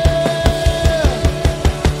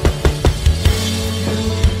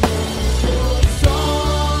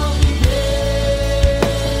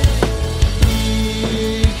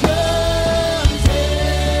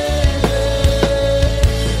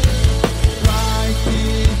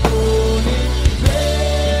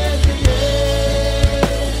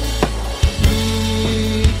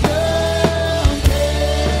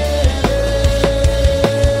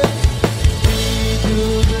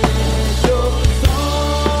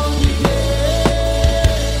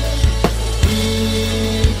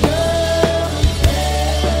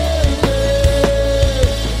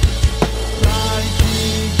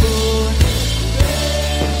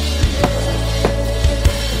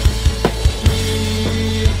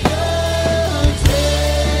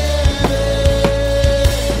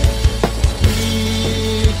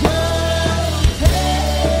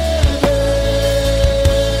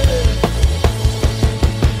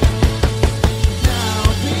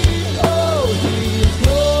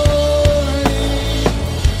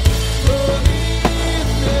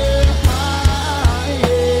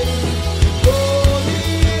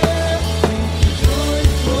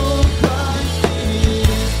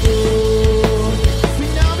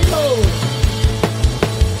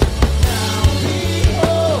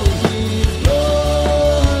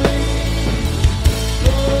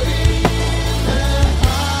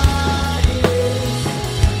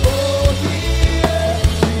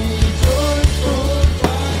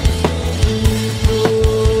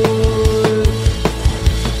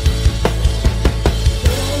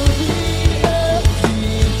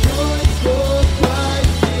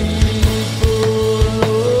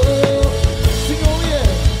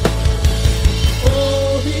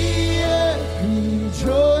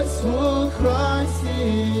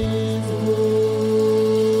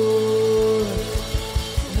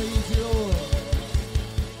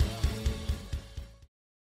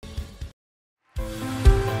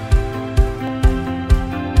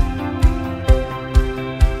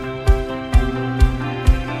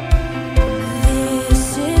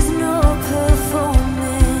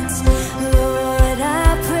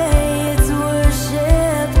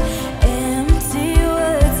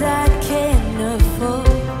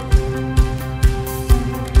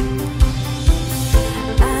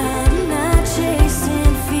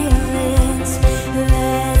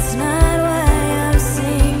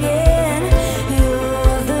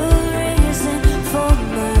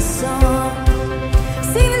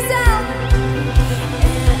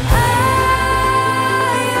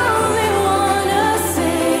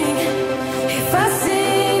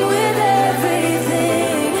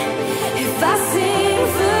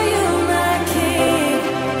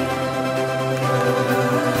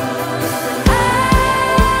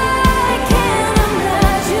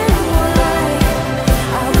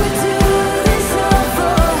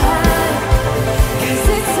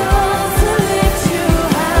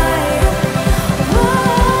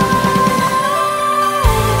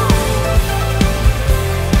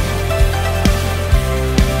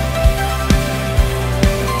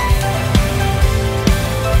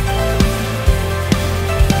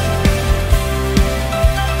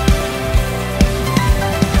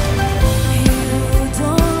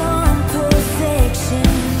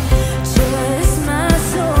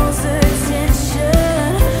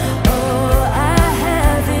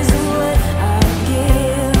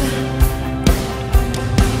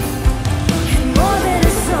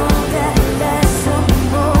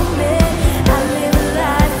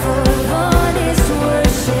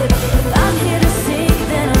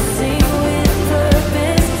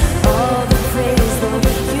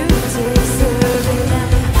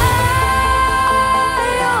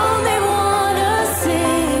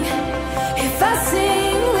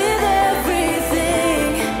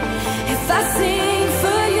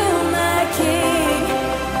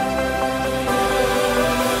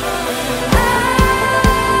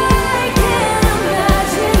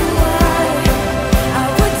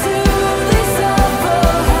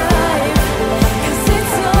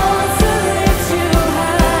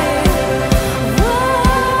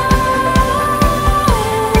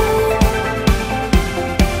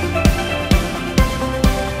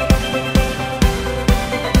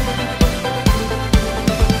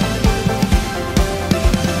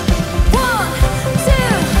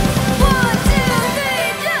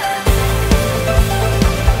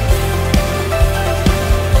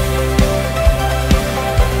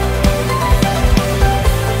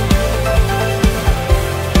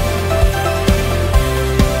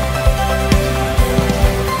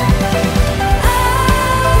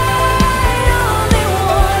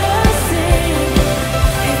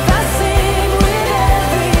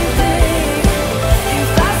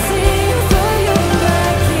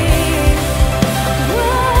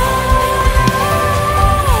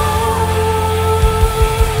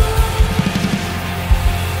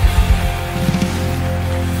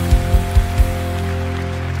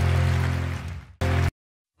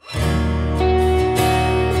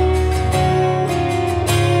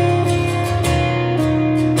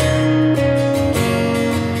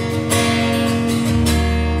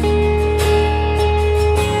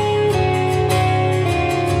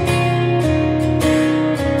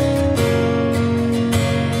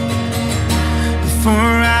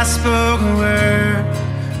 Before I spoke a word,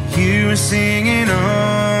 you were singing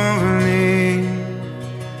over me.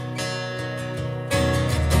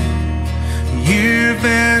 You've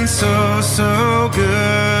been so, so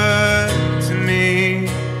good to me.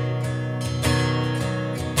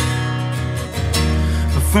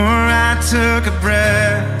 Before I took a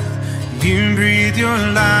breath, you breathed your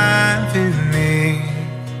life in me.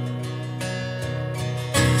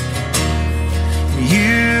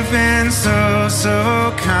 You've been so,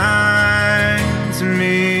 so kind to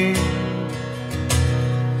me.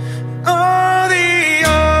 Oh, the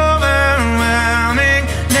overwhelming,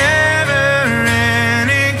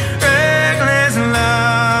 never-ending, reckless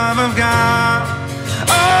love of God.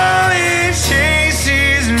 Oh, it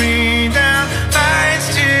chases me down,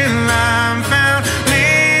 fights till I'm found,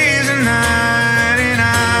 leaves a 99.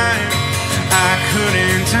 I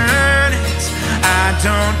couldn't turn it, I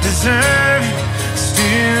don't deserve it.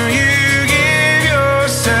 Still you give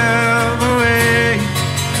yourself away.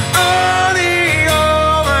 Oh, the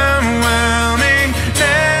overwhelming,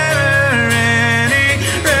 never-ending,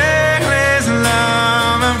 reckless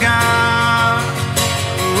love of God.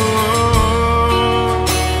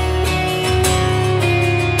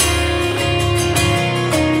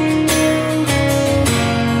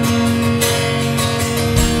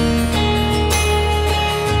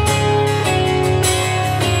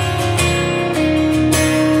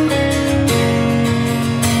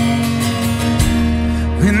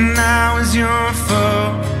 When I was your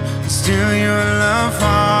foe, still your love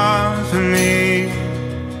fought for me.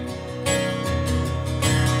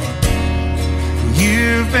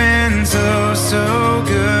 You've been so, so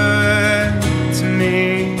good to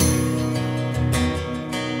me.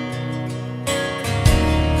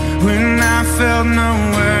 When I felt no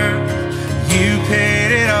worth, you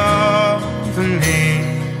paid it all for me.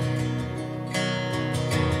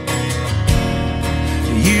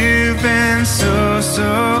 You've been so,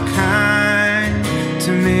 so kind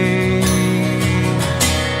to me.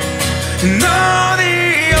 And all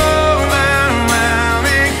the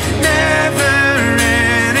overwhelming,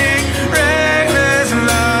 never-ending, reckless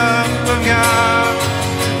love of God.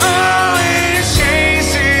 Oh, it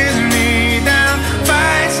chases me down,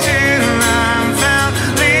 fights till I'm found,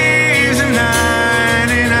 leaves a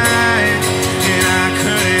 99. And I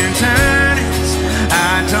couldn't turn it,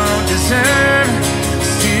 I don't deserve it.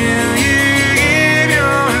 Still you give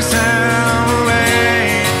yourself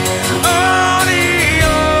away. Oh, the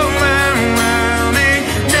overwhelming,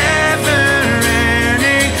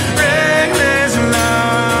 never-ending, reckless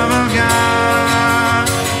love of God.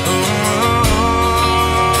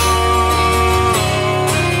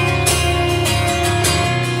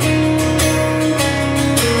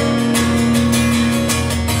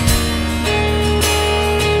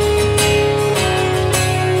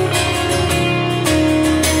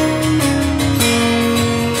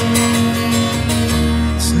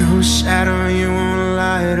 There's no shadow you won't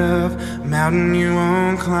light up, mountain you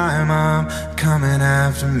won't climb up, coming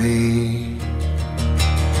after me.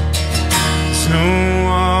 There's no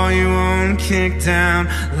wall you won't kick down,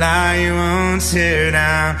 lie you won't tear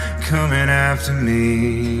down, coming after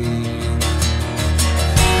me.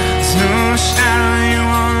 There's no shadow you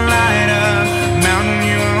won't light up, mountain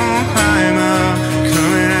you won't climb up,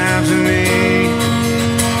 coming after me.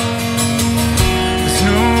 There's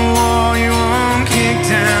no wall you won't kick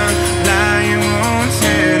down, lie you won't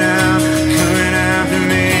tear down, coming after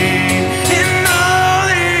me. And all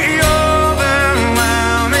the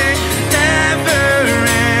overwhelming,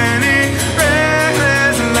 never-ending,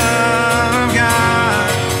 reckless love of God.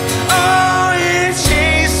 Oh, it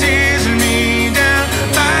chases me down,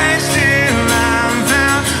 fights till I'm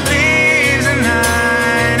found, leaves a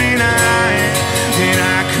 99. And I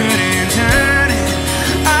couldn't turn it,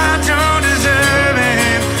 I don't deserve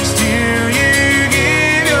it. Still you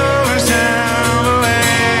give yourself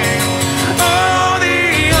away. Oh, the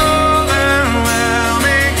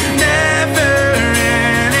overwhelming,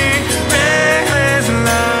 never-ending, reckless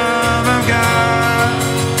love of God.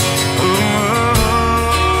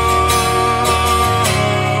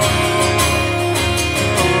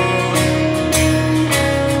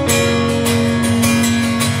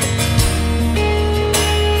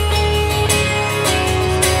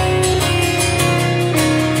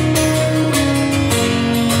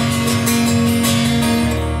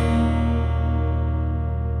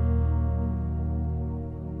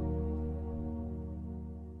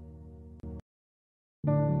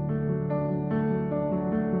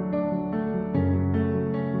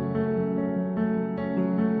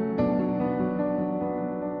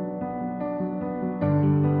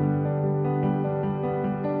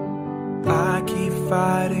 I keep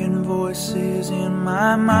fighting voices voices in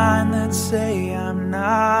my mind that say I'm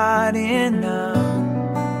not enough.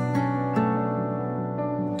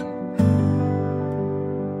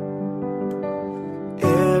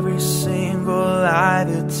 Every single lie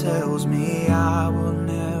that tells me I will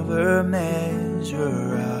never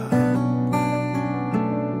measure up.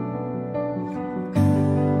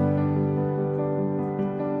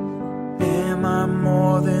 Am I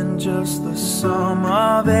more than just the sum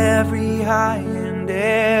of every high and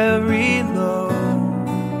every low?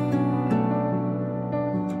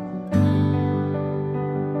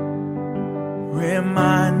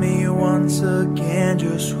 Remind me once again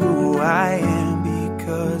just who I am,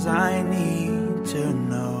 because I need to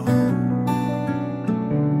know.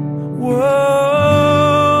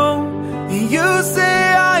 Whoa, you say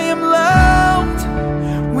I am loved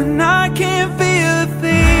when I can't feel a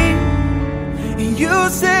thing. You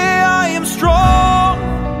say I am strong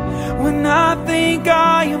when I think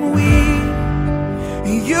I am weak.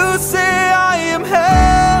 You say I am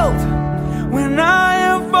held when I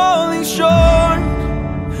am falling short,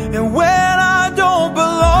 and when I don't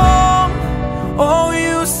belong, oh,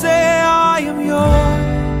 you say I am yours.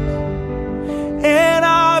 And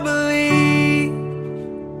I believe,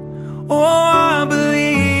 oh, I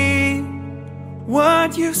believe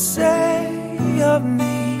what you say of me.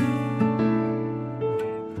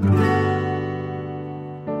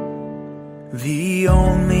 The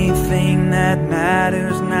only thing that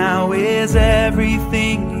matters now is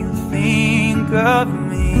everything you think of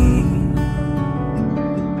me.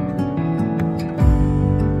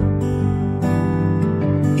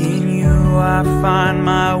 In you I find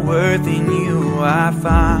my worth, in you I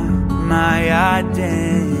find my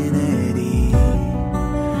identity.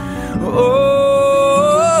 Oh,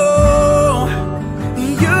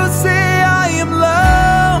 you say I am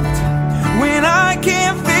loved when I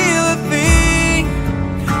can't feel a thing.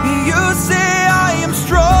 You say I am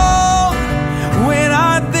strong when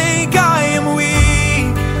I think I am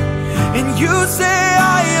weak. And you say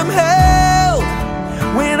I am held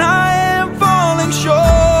when I am falling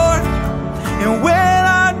short, and when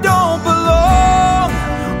I don't belong,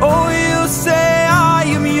 oh, you say I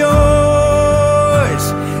am yours.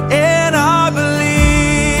 And I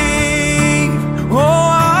believe, oh,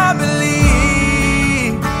 I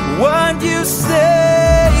believe what you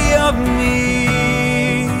say of me.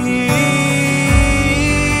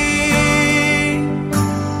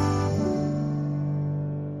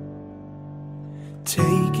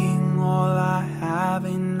 Taking all I have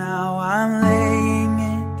and now I'm laying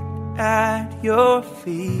it at your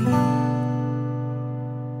feet.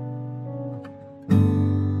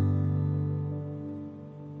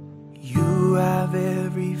 You have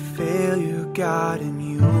every failure, God, and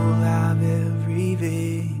you'll have every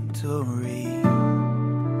victory.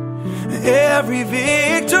 Every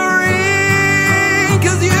victory,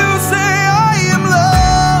 'cause you say I am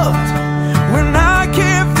loved when I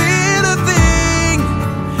can't feel a thing.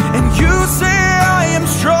 And you say I am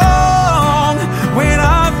strong when I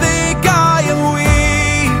think I am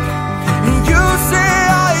weak. And you say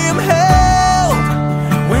I am held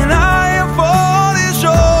when I am falling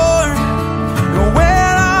short, and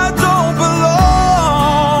when I don't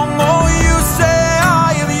belong, oh, you say I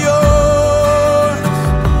am yours.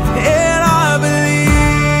 And I believe,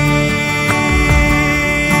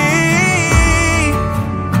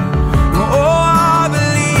 oh, I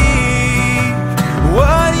believe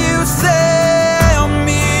what you say of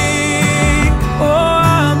me. Oh,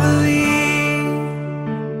 I believe,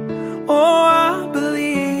 oh, I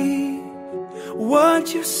believe what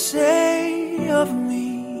you say of me,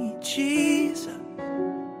 Jesus.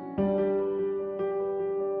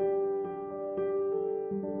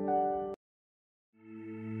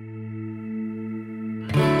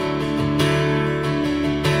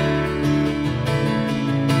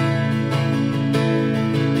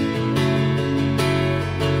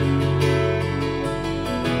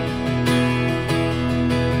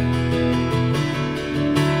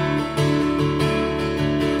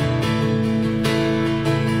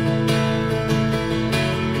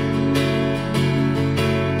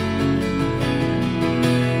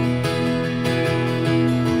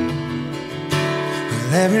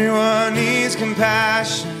 Everyone needs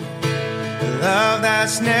compassion, a love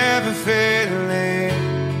that's never failing.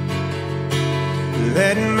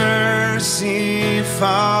 Let mercy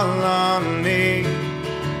fall on me.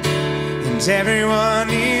 And everyone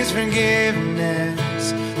needs forgiveness,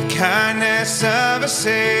 the kindness of a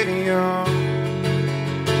Savior,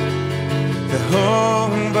 the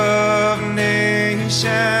hope of nations.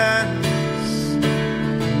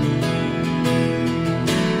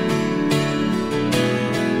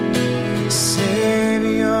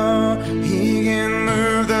 Savior,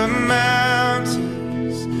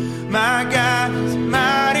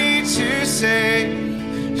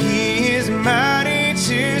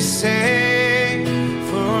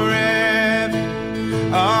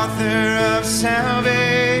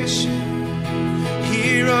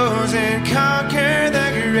 rose and conquered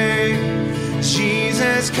the grave.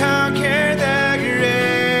 Jesus conquered the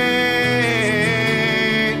grave.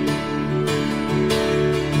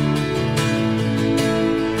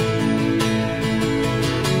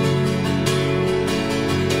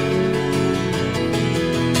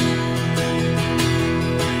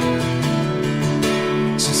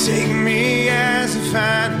 So take me as a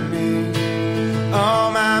find me,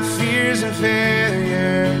 all my fears and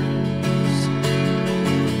failures.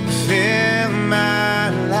 Fill my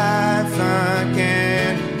life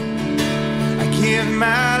again. I give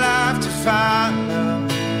my life to follow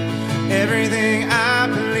everything I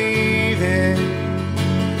believe in.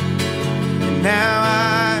 And now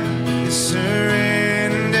I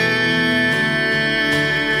surrender.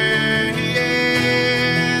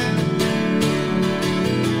 Yeah.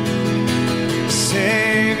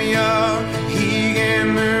 Savior, He can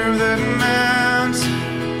move the mountains.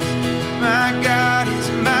 My God is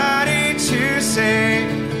mighty to save.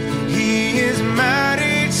 He is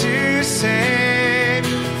mighty to save.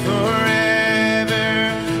 Forever,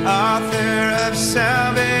 author of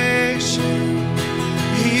salvation.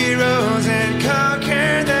 He rose and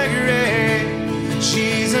conquered the grave.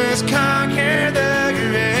 Jesus conquered the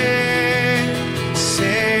grave.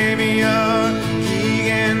 Savior, He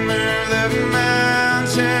can move the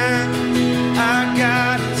mountain. Our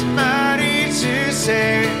God is mighty to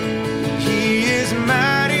save. He is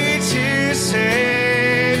mighty to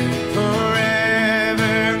save.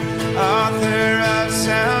 Forever, author of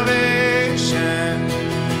salvation.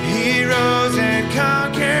 He rose and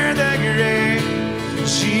conquered the grave.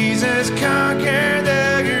 Jesus conquered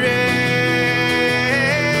the grave.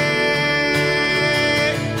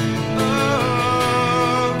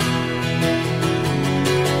 Oh.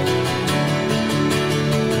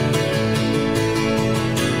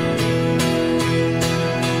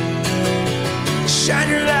 Shine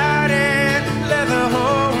your light and let the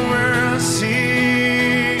whole world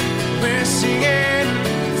see. We're singing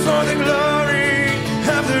for the glory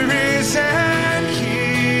of the risen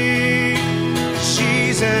King.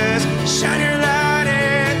 Jesus, shine your light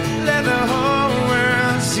and let the whole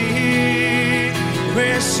world see.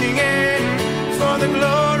 We're singing for the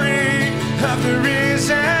glory of the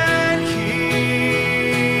risen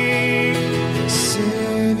King.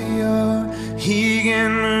 Savior, He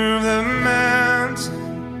can move the mountains.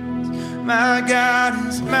 My God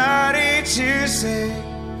is mighty to save.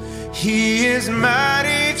 He is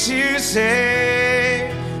mighty to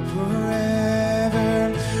save.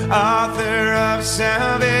 Forever, author of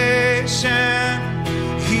salvation.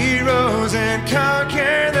 He rose and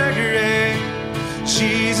conquered the grave.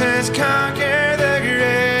 Jesus conquered the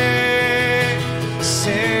grave.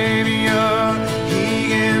 Savior, He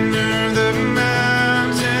can move the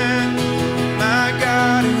mountain. My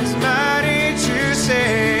God is mighty to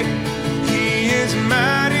save. He is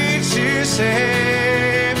mighty to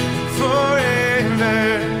save. Forever,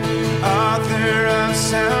 author of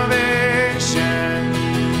salvation.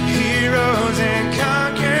 He rose and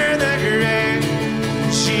conquered the grave.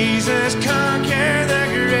 Jesus conquered the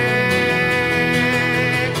grave.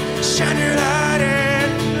 Shine your light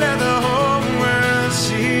and let the whole world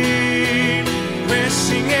see. We're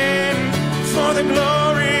singing for the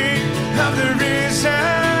glory of the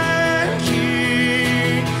risen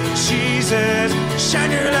King. Jesus,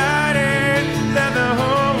 shine your light and let the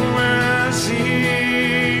whole world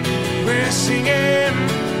see. We're singing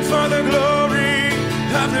for the glory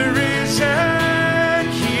of the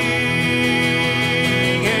risen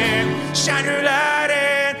King. And shine your light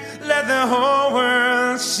and let the whole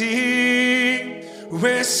world see.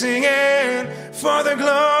 We're singing for the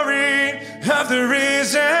glory of the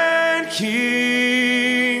risen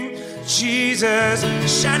King. Jesus,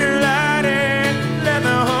 shine your light and let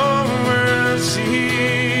the whole world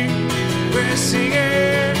see. We're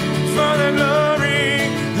singing for the glory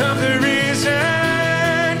of the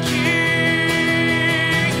risen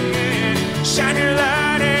King. Shine your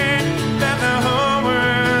light and let the whole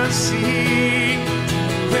world see.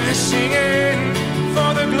 We're singing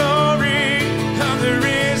for the glory of the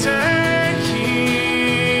risen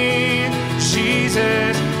King.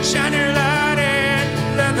 Jesus, shine your light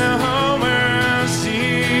and let the whole world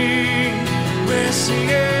see. We're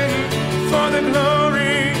singing for the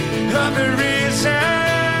glory of the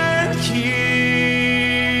risen King.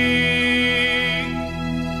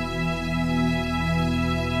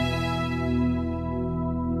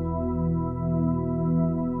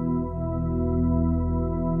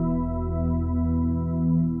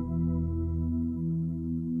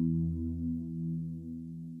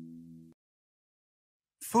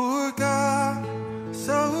 For God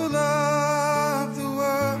so loved the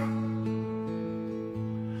world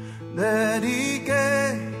that he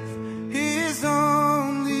gave his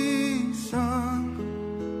only Son.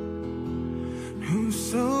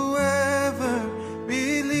 Whosoever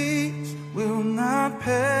believes will not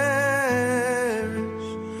perish,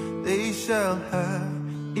 they shall have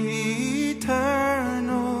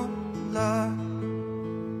eternal life.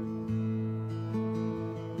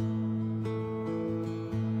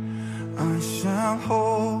 I shall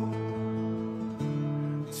hold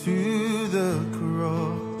to the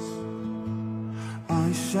cross,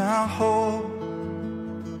 I shall hold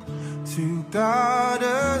to God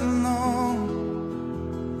alone,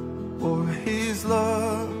 for his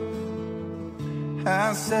love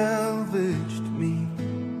has salvaged me,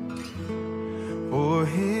 for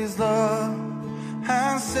his love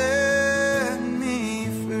has set me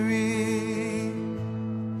free.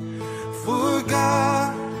 For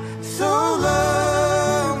God so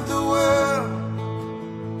loved the world,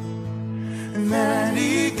 and that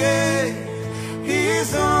he gave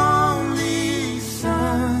his only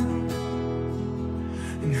Son,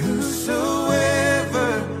 and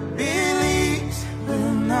whosoever believes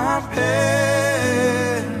will not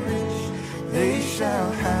perish, they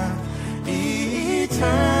shall have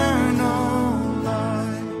eternal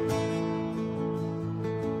life.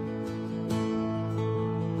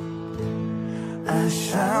 I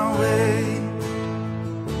shall wait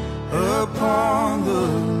upon the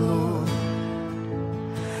Lord,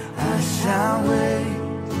 I shall wait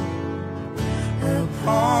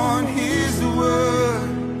upon his word.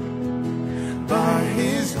 By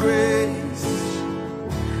his grace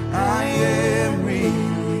I am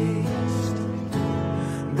released,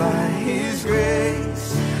 by his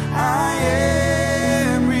grace I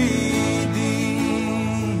am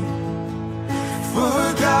redeemed.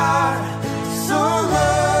 For God so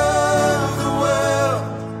loved the world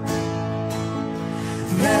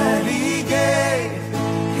that he gave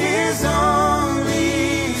his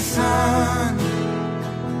only Son.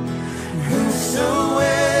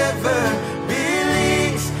 Whosoever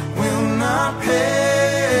believes will not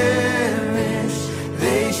perish,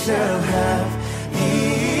 they shall have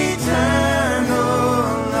eternal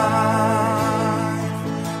life.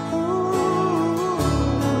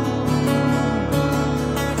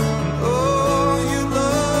 Oh, you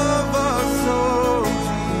love us so,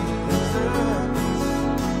 Jesus.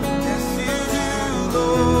 Yes, you do,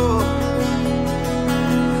 Lord.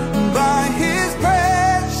 By his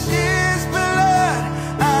precious blood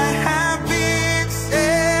I have been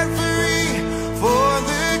set free, for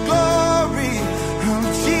the glory of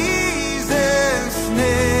Jesus'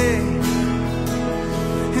 name.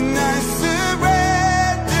 And I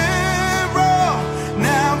surrender all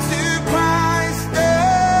now to Christ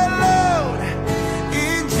alone.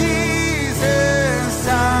 In Jesus I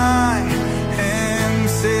am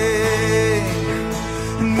saved.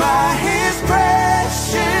 And by his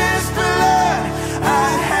precious blood I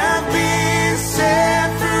have been set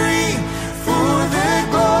free, for the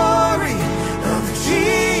glory of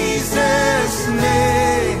Jesus'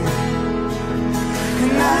 name.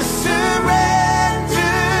 And I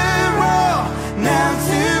surrender all now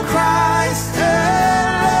to Christ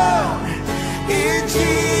alone. In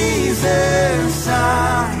Jesus I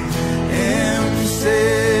am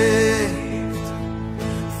saved.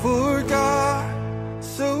 For God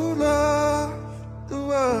so loved the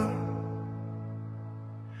world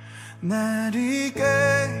that he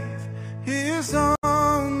gave his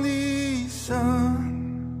only Son.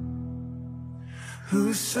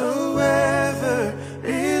 Whosoever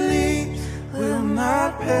believes will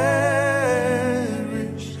not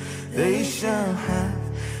perish, they shall have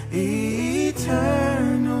eternal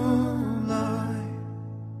life.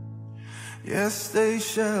 Yes, they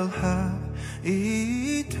shall have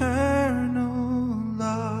eternal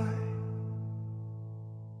life.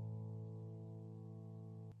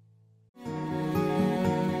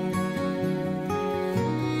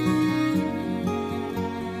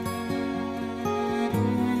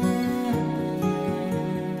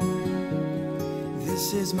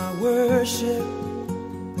 This is my worship,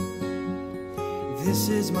 this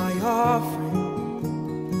is my offering.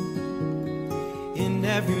 In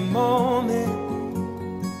every moment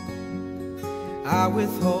I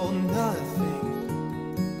withhold nothing.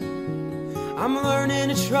 I'm learning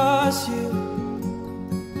to trust you,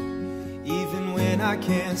 even when I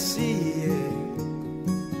can't see it.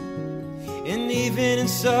 And even in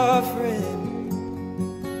suffering,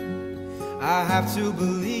 I have to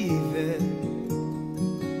believe it.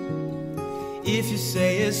 If you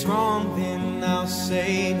say it's wrong, then I'll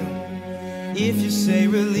say no. If you say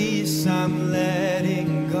release, I'm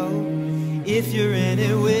letting go. If you're in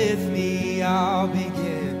it with me, I'll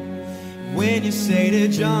begin. When you say to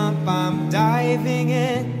jump, I'm diving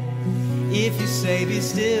in. If you say be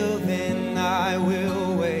still, then I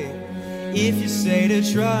will wait. If you say to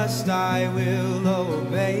trust, I will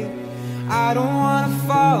obey. I don't wanna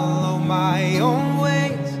follow my own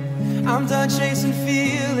ways. I'm done chasing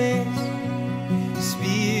feelings.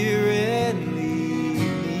 Spirit, lead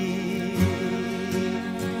me.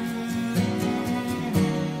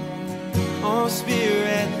 Oh,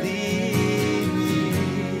 Spirit, lead me.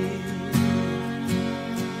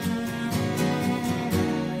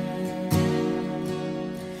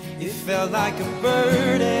 It felt like a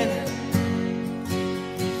burden,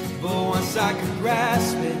 but once I could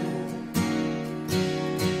grasp it,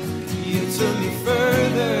 you took me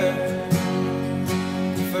further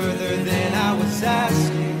than I was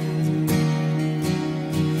asking.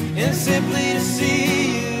 And simply to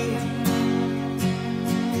see you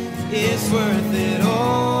is worth it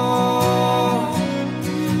all.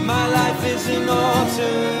 My life is an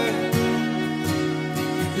altar.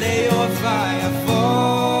 Lay your fire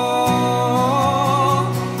fall.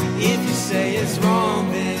 If you say it's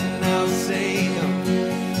wrong, then I'll say no.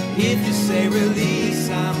 If you say release,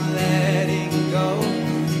 I'm letting go.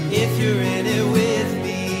 If you're in it with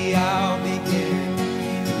me, I'll begin.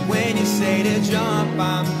 And when you say to jump,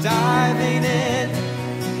 I'm diving in.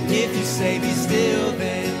 If you say be still,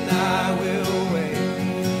 then I will wait.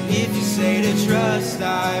 If you say to trust,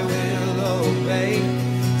 I will obey.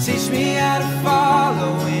 Teach me how to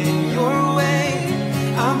follow in your way.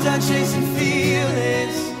 I'm done chasing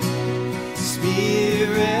feelings.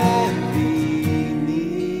 Spirit, lead me.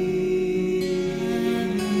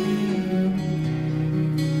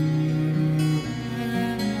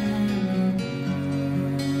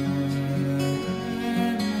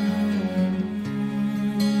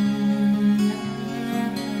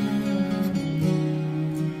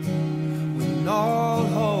 When all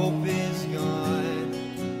hope is gone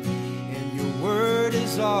and your word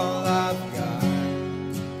is all I've got,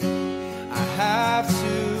 I have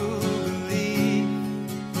to believe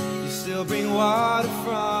you still bring water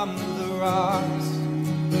from the rocks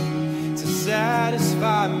to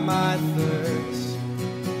satisfy my thirst,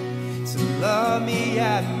 to love me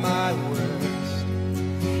at my worst.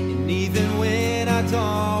 And even when I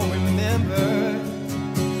don't remember,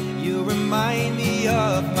 you remind me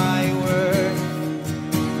of my worth.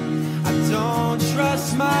 I don't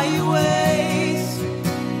trust my ways.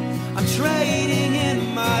 I'm trading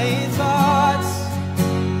in my thoughts.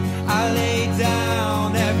 I lay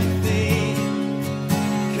down everything,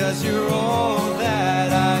 'cause you're all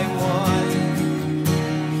that I want.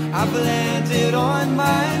 I've landed on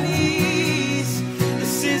my knees.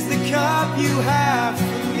 This is the cup you have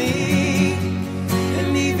for me.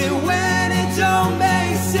 And even when it don't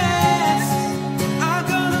make sense, I'm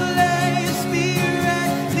gonna let your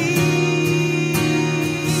spirit lead.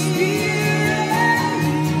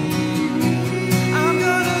 I'm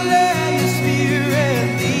gonna let your spirit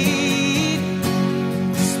lead.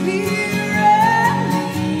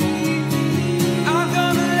 I'm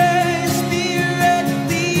gonna let your spirit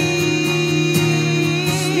lead.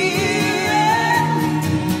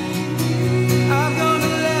 I'm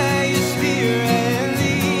gonna let your spirit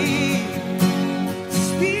lead.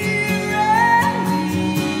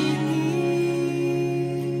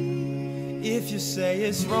 If you say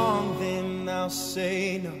it's wrong, then I'll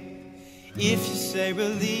say no. If you say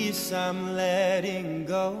release, I'm letting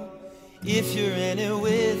go. If you're in it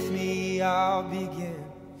with me, I'll begin.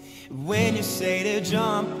 When you say to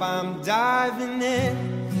jump, I'm diving in.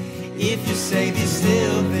 If you say be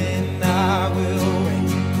still, then I will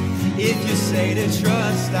wait. If you say to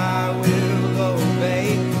trust, I will obey.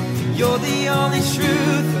 You're the only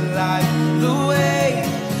truth, the life, the way.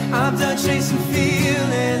 I'm done chasing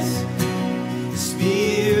feelings.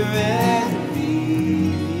 Spirit,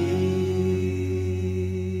 lead me.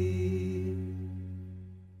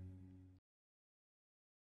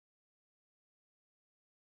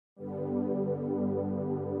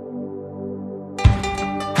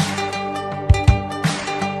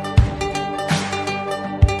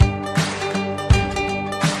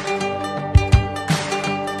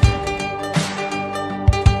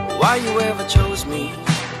 Why you ever chose me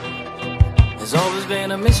has always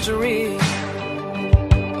been a mystery.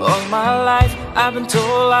 All my life I've been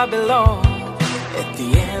told I belong at the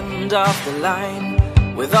end of the line,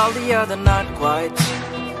 with all the other not quite,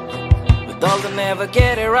 with all the never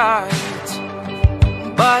get it right.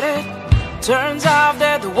 But it turns out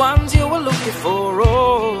they're the ones you were looking for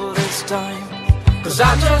all this time. 'Cause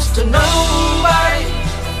I'm just a nobody,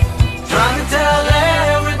 trying to tell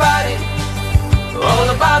everybody all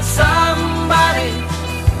about somebody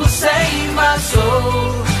who'll save my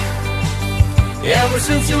soul. Ever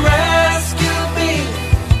since you rescued me,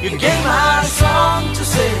 you gave my heart a song to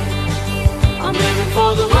sing. I'm living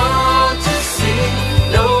for the world to see,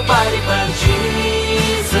 nobody but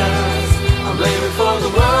Jesus. I'm living for the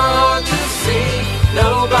world to see,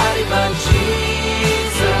 nobody but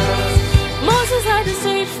Jesus. Moses had a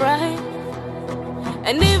sage fright,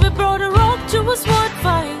 and David brought a rock to a sword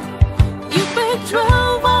fight. You picked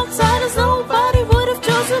 12 outsiders nobody would have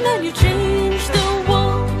chosen, and you changed the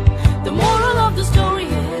world. The moral of the story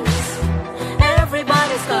is,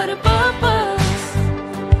 everybody's got a purpose.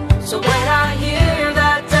 So when I hear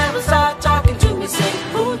that devil start talking to me, say,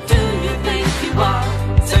 who do you think you are?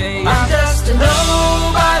 Say, I'm just a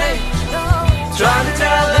nobody, trying to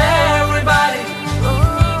tell everybody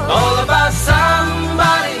all about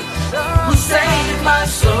somebody who saved my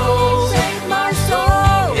soul.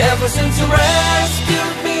 Ever since you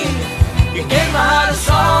rescued me, you gave my heart a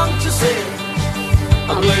song to sing.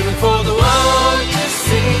 I'm living for the world to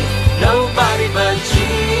see, nobody but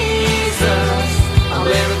Jesus. I'm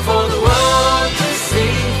living for the world to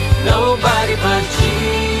see, nobody but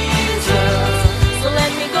Jesus. So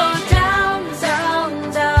let me go down, down,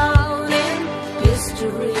 down in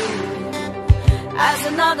history as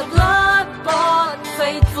another blood-bought,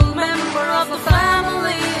 faithful member of the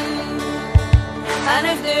family. And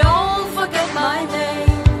if they all forget my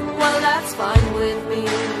name, well, that's fine with me.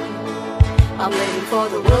 I'm waiting for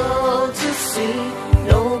the world to see,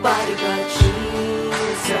 nobody but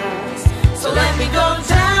Jesus. So let me go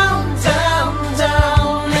down, down,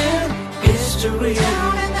 down in history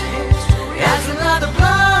as another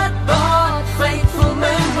blood-bought, faithful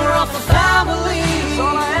member of the family.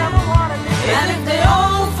 And if they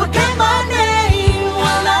all forget my name,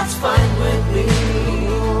 well, that's fine with me.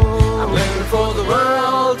 I'm waiting for the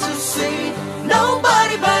world to see,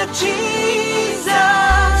 nobody but Jesus.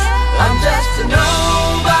 I'm just a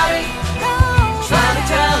nobody, trying to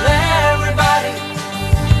tell everybody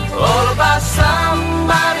all about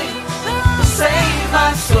somebody who saved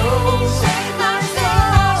my soul.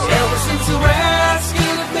 Ever since you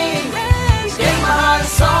rescued me, you gave my heart a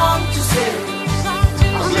song to sing.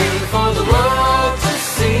 I'm living for the world to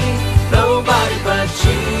see, nobody but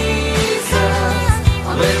Jesus.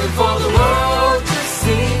 I'm living for the world to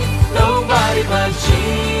see, nobody but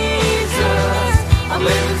Jesus. I'm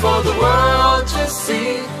living for the world to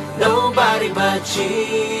see, nobody but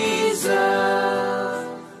Jesus.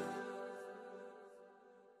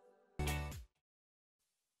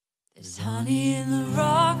 There's honey in the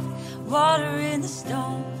rock, water in the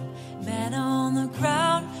stone, manna on the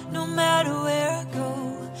ground, no matter where I go.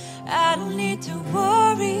 I don't need to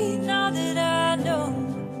worry now that I know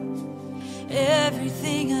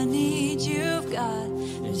everything I need you've got.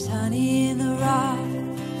 There's honey in the rock.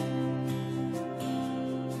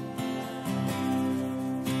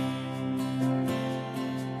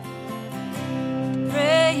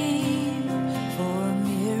 Praying for a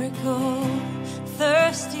miracle,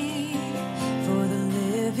 thirsty for the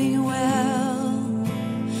living well.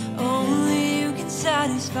 Only you can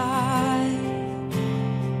satisfy.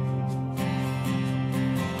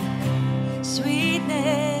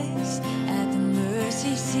 Sweetness at the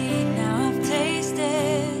mercy seat, now I've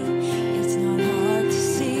tasted, it's not hard to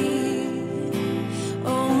see.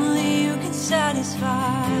 Only you can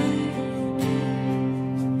satisfy.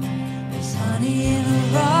 There's honey in the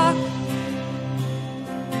rock.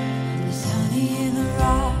 There's honey in the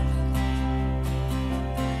rock.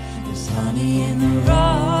 There's honey in the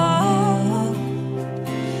rock.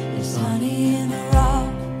 There's honey in the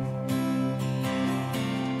rock.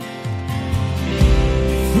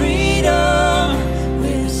 Freedom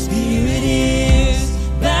where the Spirit is,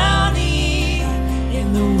 bounty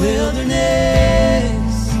in the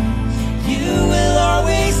wilderness. You will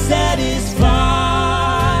always satisfy.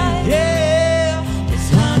 Yeah, there's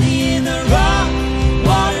honey in the rock,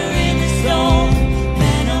 water in the stone,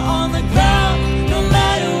 manna on the ground. No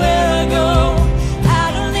matter where I go,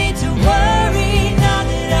 I don't need to worry now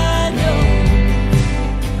that I know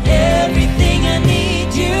everything I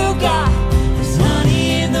need you got. There's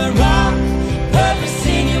honey in the rock, purpose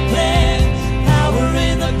in your plan, power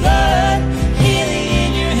in the blood, healing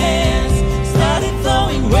in your hands. Started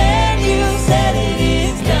flowing when you said it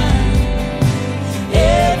is done.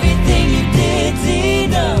 Everything you did's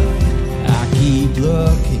enough. I keep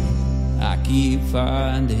looking, I keep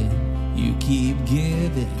finding, you keep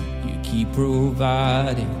giving, you keep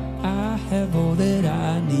providing. I have all that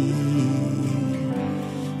I need.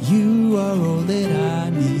 You are all that I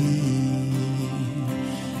need.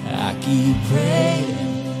 I keep praying,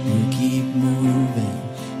 you keep moving.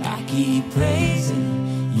 I keep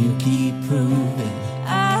praising, you keep proving.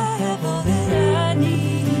 I have all that I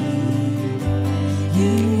need.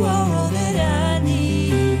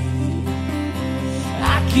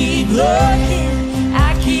 keep looking,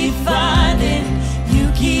 I keep finding, you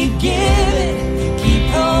keep giving, keep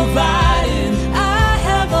providing. I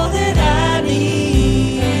have all that I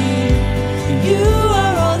need. You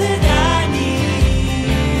are all that I need.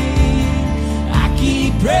 I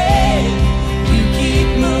keep praying, you keep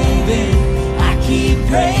moving. I keep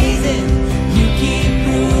praising, you keep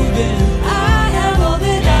proving. I have all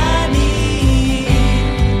that I need.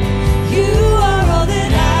 You are all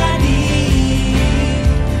that I need.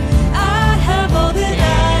 I have all that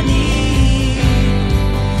I need.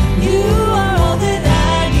 You are all that I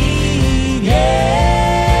need. Yeah.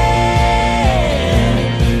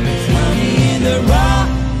 There's honey in the rock,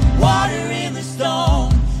 water in the stone,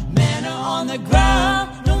 manna on the ground,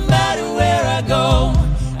 no matter where I go.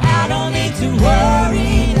 I don't need to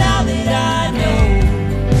worry now that I know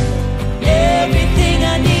everything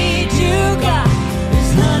I need you got.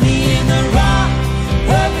 There's honey in the rock,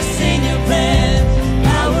 purpose in your plan,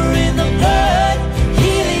 power in the blood,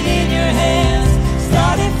 healing in your hands.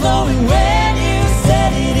 Started flowing when you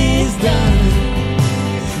said it is done.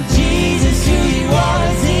 Jesus, who you are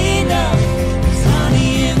is enough. There's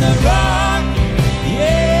honey in the rock,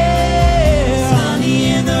 yeah. There's honey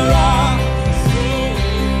in the rock.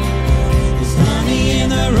 There's honey in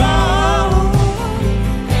the rock.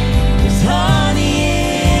 There's honey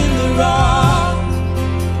in the rock.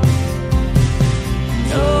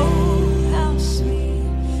 Oh, how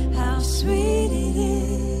sweet it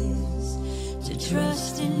is to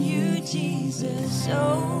trust in you, Jesus.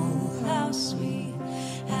 Oh, how sweet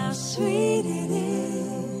it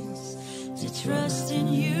is to trust in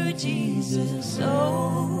you, Jesus.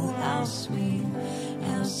 Oh, how sweet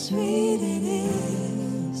it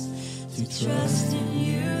is to trust in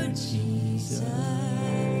you, Jesus.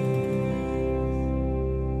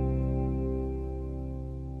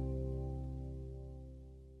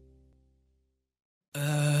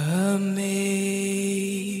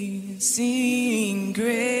 Amazing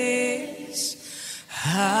grace,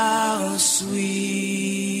 how sweet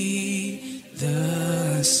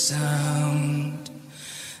the sound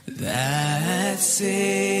that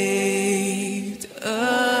saved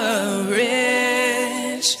a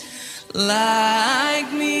wretch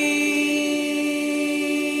like me.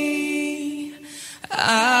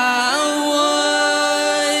 I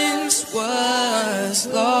once was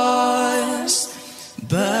lost,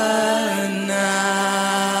 but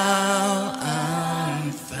now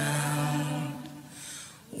I'm found.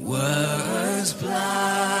 Was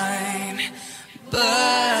blind,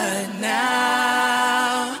 but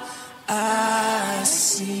now I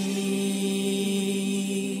see.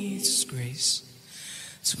 It's grace.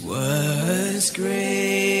 'Twas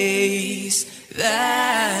grace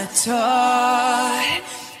that taught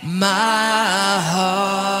my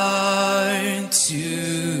heart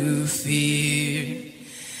to fear,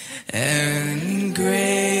 and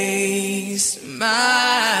grace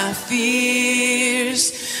my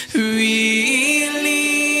fears relieved.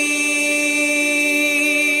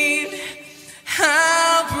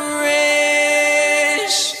 How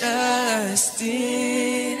precious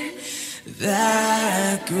did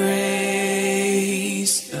that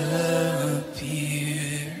grace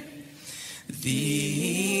appear,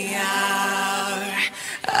 the hour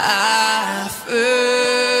I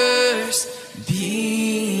first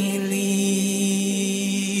believed.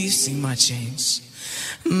 Sing my chains.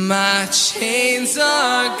 My chains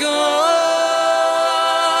are gone.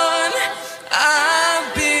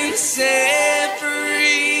 I've been set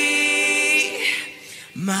free.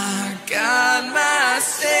 My God, my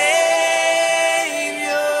Savior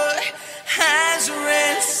has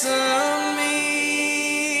ransomed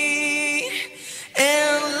me.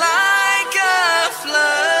 And like a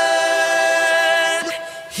flood,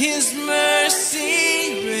 His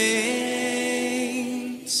mercy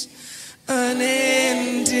reigns.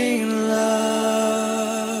 Unending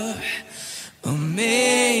love,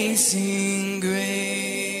 amazing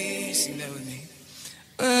grace. Sing that with me.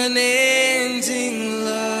 Unending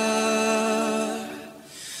love,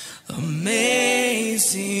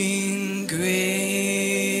 amazing grace.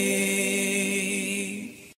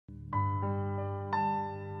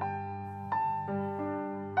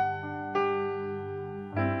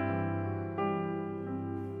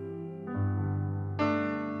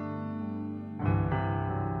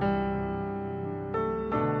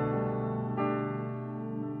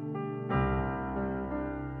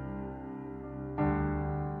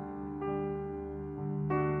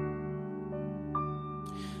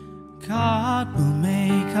 God will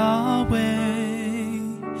make a way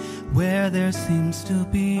where there seems to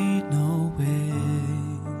be no way.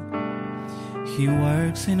 He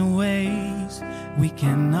works in ways we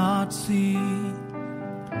cannot see.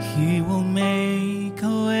 He will make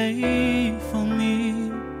a way for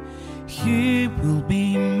me. He will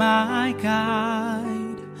be my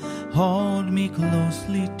guide, hold me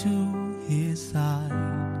closely to His side.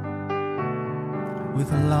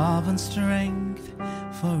 With love and strength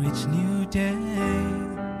for each new day,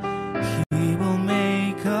 He will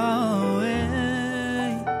make a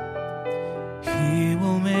way. He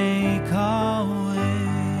will make a way.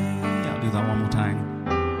 I'll do that one more time.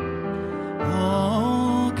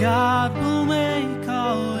 Oh, God will make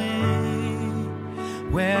a way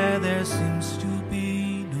where there seems to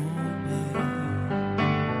be no way.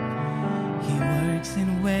 He works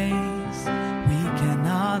in ways we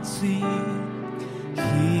cannot see.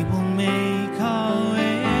 He will make a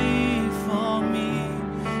way for me.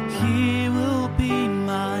 He will be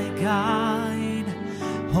my guide,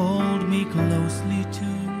 hold me closely to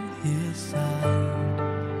His side.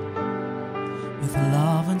 With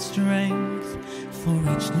love and strength for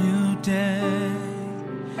each new day,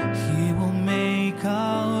 He will make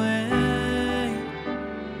a way.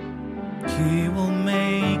 He will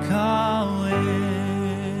make a way.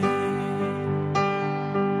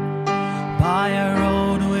 By a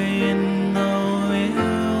roadway in the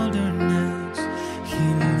wilderness, He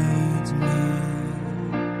leads me.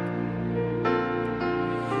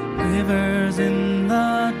 Rivers in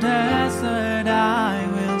the desert I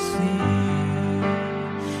will see.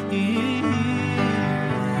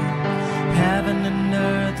 Heaven and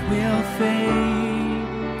earth will fade,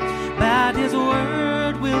 but His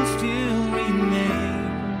word will still remain.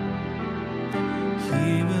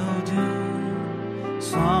 He will do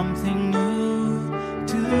something new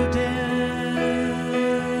today.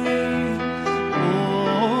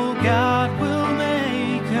 Oh, God will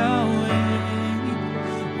make a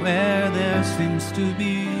way where there seems to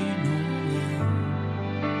be no way.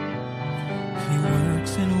 He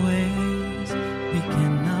works in ways we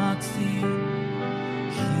cannot see.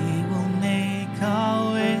 He will make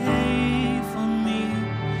a way for me.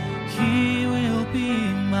 He will be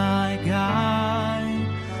my guide,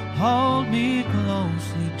 hold me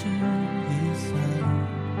closely to His side.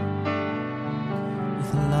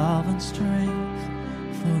 With love and strength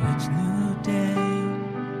for each new day,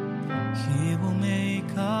 He will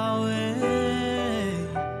make a way.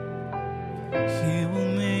 He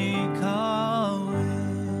will make a way.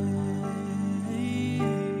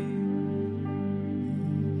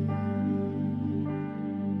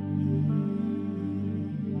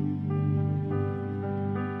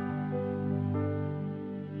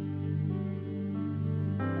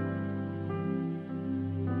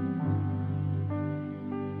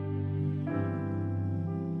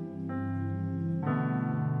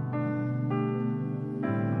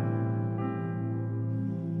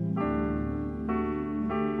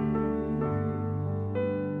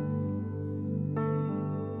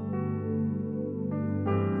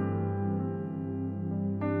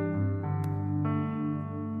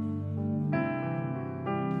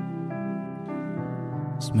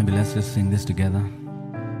 So maybe let's just sing this together.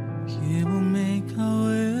 He will make a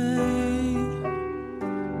way.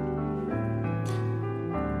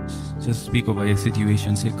 Just speak over your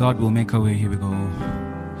situation. Say, God will make a way. Here we go.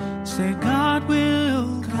 Say, God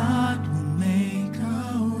will make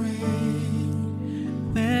a way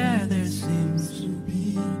where there seems to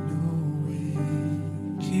be no way.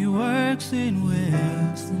 He works in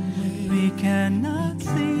ways we cannot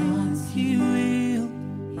see. He will.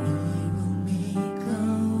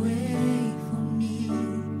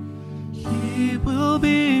 He will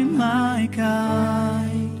be my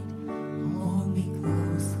guide, hold me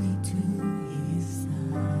closely to His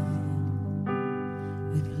side.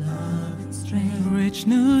 With love and strength for each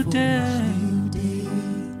new day,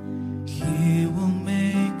 He will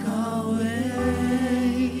make a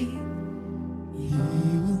way. He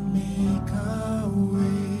will make a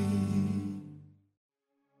way.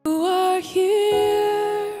 You are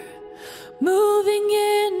here, moving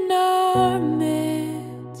in our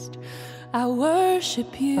midst. I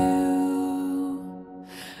worship You,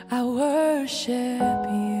 I worship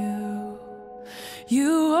You.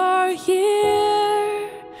 You are here,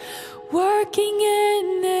 working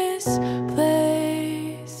in this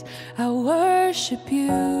place. I worship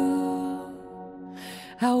You,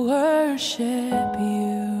 I worship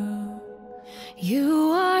You.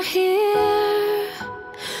 You are here,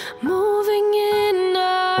 moving in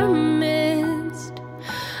our midst.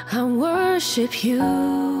 I worship You,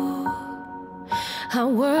 I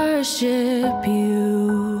worship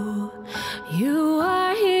You. You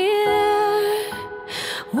are here,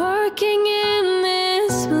 working in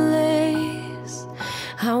this place.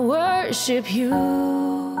 I worship You,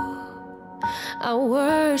 I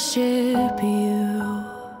worship You.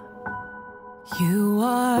 You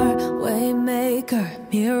are waymaker,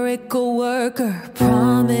 miracle worker,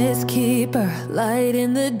 promise keeper, light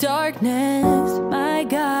in the darkness. My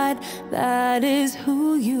God, that is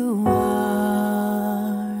who you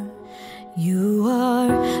are. You are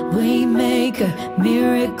waymaker,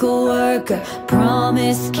 miracle worker,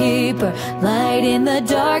 promise keeper, light in the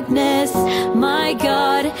darkness. My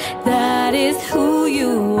God, that is who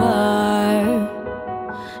you are.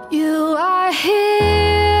 You are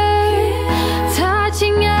here,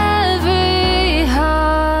 touching every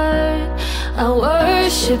heart. I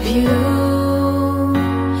worship you,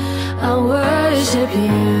 I worship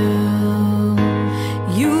you.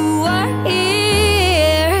 You are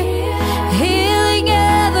here, healing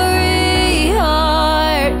every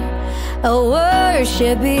heart. I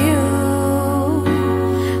worship you,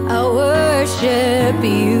 I worship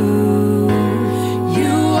you.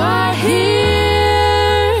 You are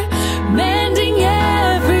here, mending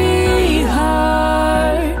every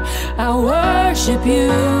heart. I worship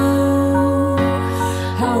you,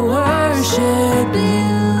 I worship you.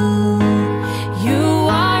 You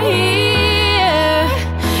are here,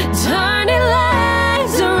 turning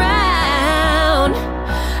lives around.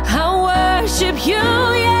 I worship you,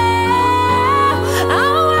 yeah. I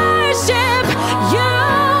worship you,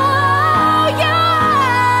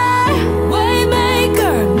 yeah.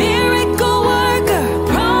 Waymaker, miracle worker,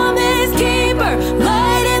 promise keeper,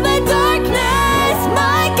 light in the darkness.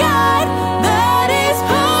 My God, that is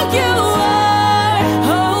who you are.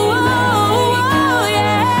 Oh, oh, oh,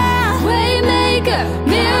 yeah. Waymaker,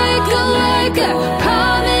 miracle worker,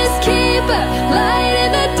 promise keeper, light in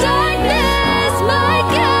the darkness. My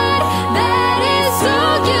God, that is who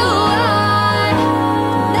you are.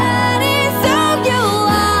 That is who you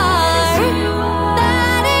are.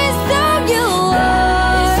 That is who you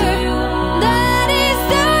are. That is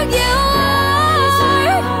who you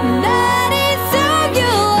are. That is who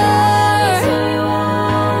you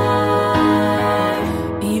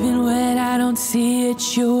are. Even when I don't see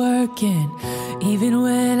it, you're working. Even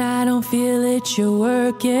when I don't feel it, you're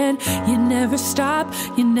working. You never stop,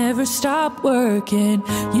 you never stop working.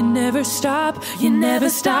 You never stop, you never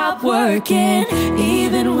stop working.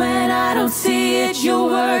 Even when I don't see it, you're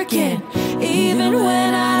working. Even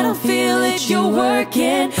when I don't feel it, you're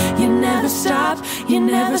working. You never stop, you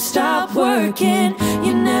never stop working.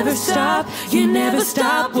 You never stop, you never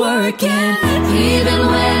stop working. Even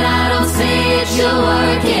when I don't see it, you're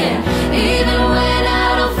working. Even when I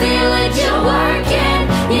don't feel it, you're working.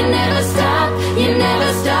 You never stop, you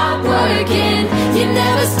never stop working. You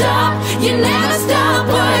never stop, you never stop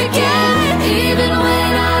working. Even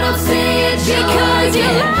when I don't see it, you're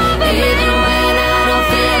working. Even when I don't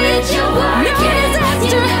feel it, you're working.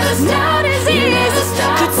 You never stop, you never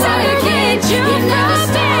stop working. You never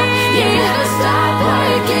stop, you never stop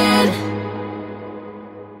working.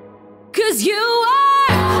 'Cause you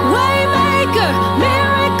are waymaker,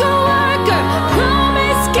 miracle worker,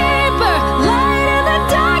 promise keeper, light in the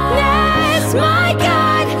darkness. My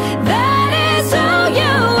God, that is who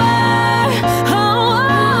you are. Oh,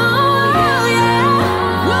 oh, oh, yeah.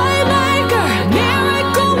 Waymaker,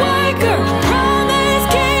 miracle worker, promise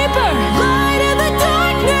keeper, light in the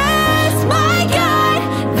darkness. My God,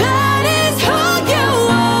 that is who you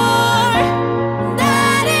are.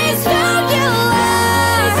 That is who you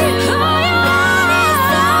are. Oh, that is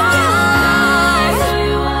who you are.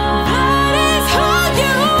 That is who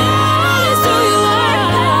you are.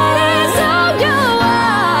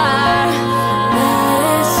 That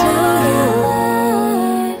is who you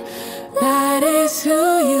are. That is who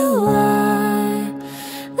you are.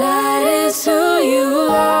 That is who you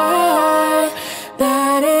are.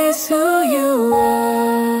 That is who you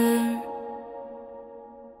are.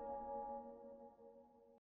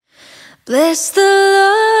 Bless the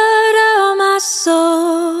Lord, oh my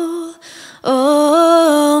soul,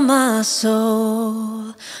 oh my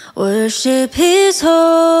soul. Worship His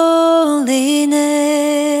holy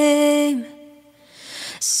name.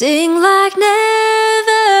 Sing like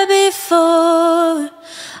never before,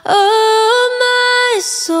 oh my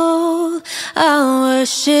soul. I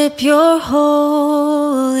worship Your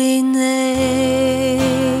holy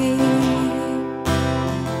name.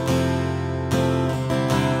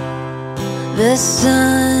 The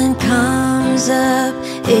sun comes up,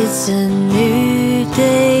 it's a new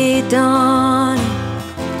day dawning.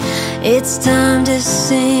 It's time to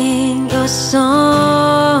sing Your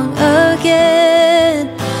song again.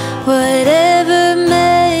 Whatever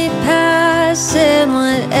may pass and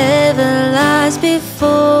whatever lies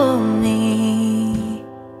before me,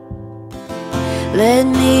 let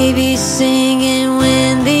me be singing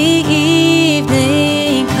when the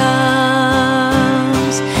evening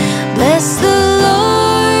comes. Bless the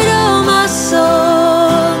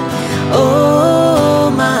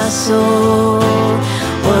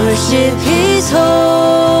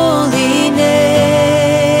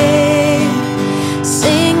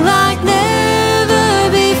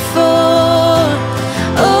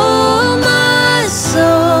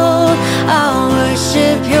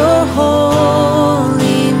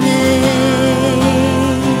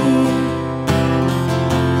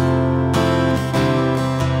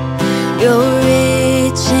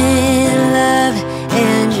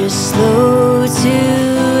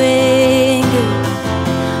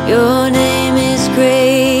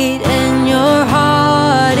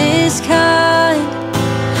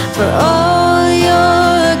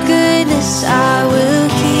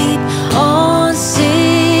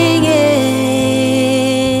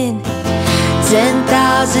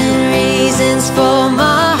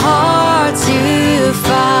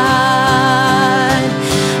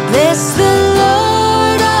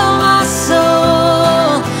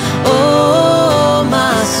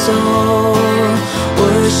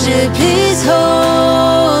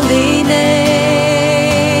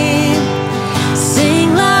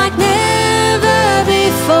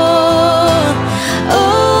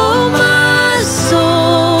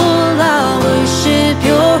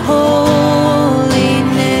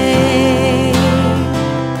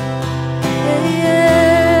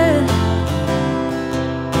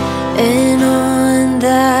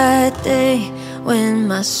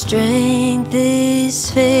My strength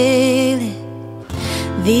is failing,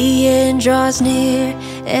 the end draws near,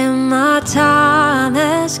 and my time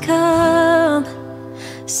has come.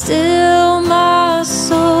 Still my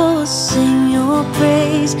soul will sing your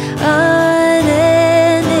praise unending.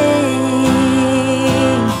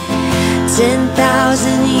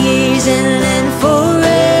 10,000 years and then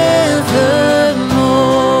forevermore.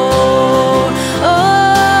 Oh,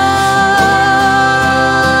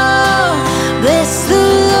 bless the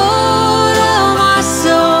Lord, oh my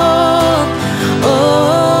soul.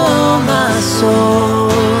 Oh, my soul,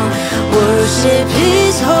 worship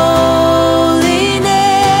His holy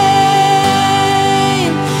name.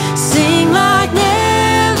 Sing like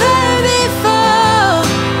never before.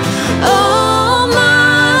 Oh,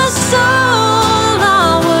 my soul, I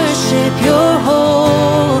worship your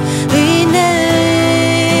holy name.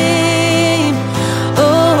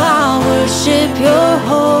 Oh, I worship your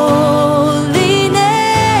holy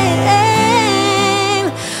name.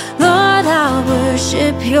 Lord, I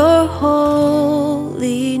worship your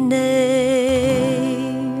holy name.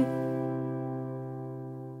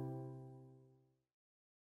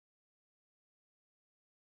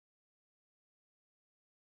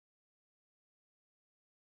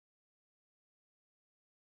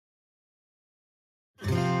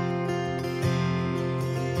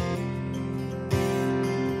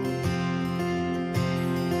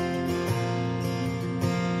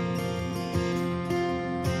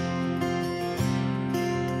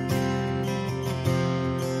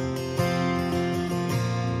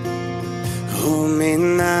 Hold me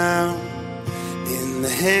now in the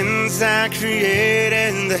hands that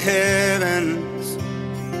created the heavens.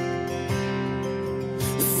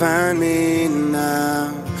 Find me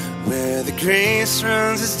now where the grace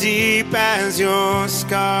runs as deep as your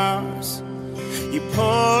scars. You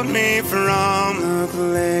pulled me from the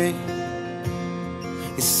clay.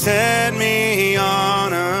 You set me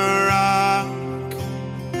on a rock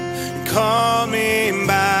and called me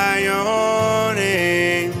by your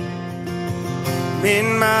name.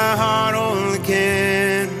 Made my heart whole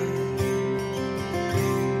again.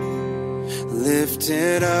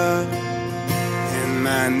 Lifted up, and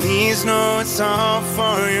my knees know it's all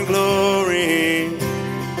for your glory.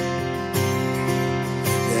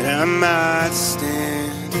 That I might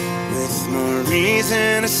stand with more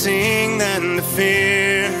reason to sing than to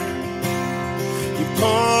fear. You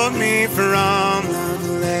pulled me from the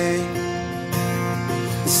clay,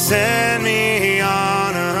 set me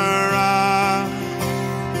on a rock,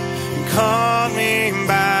 called me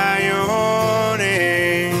by your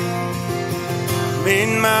name,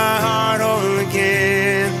 made my heart whole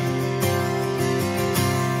again.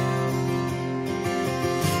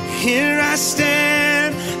 Here I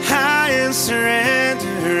stand, high in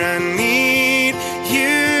surrender. I need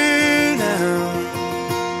you now.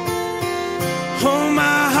 Hold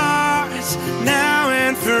my heart now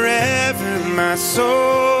and forever. My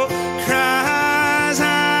soul cries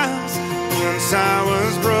out. Once I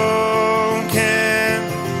was broken,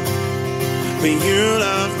 but you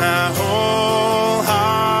love my whole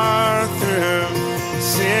heart through.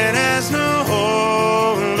 Sin has no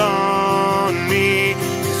hold on me,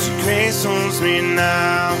 'cause your grace owns me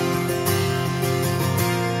now.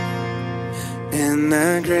 And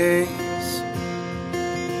that grace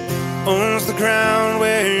owns the ground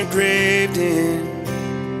where you're graved in,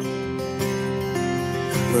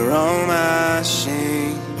 where all my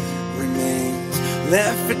shame remains,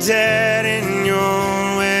 left for dead in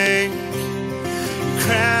your wake.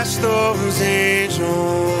 Crashed those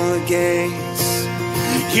age-old gates.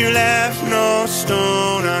 You left no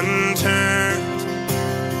stone unturned.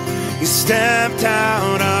 You stepped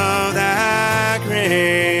out of that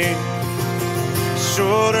grave,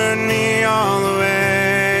 shouldered me all the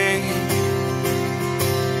way.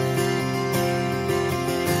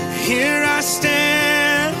 Here I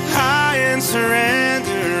stand, high in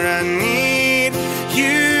surrender. I need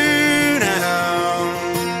you now.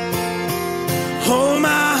 Hold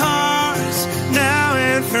my heart now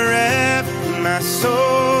and forever. My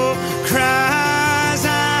soul cries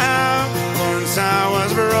out. Once I was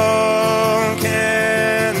broken,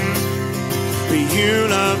 but you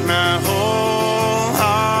loved my whole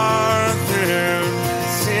heart through.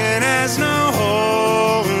 Sin has no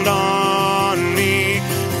hold on me,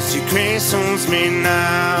 'cause your grace owns me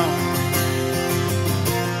now.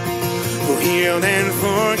 Oh, healed and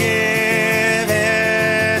forgiven.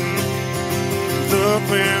 Look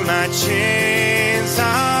where my chains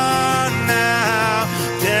are now.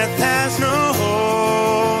 Death has no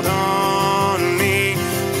hold on me,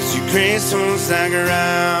 'cause your grace owns the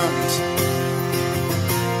ground.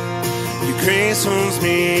 Your grace owns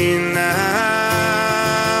me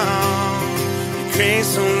now.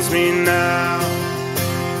 grace owns me now.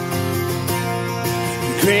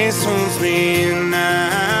 Your grace owns me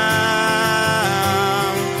now.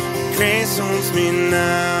 Your grace owns me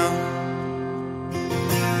now.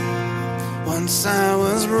 Once I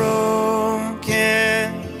was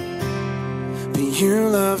broken, but you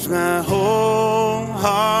loved my whole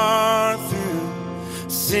heart through.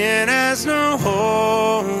 Sin has no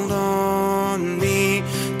hold on me,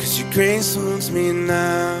 'cause your grace owns me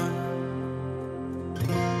now.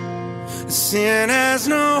 Sin has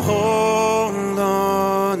no hold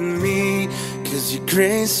on me, 'cause your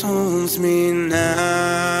grace owns me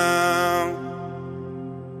now.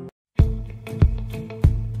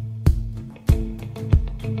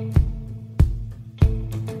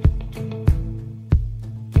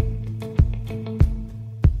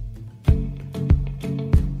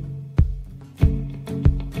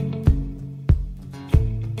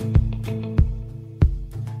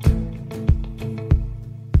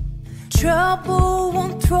 Trouble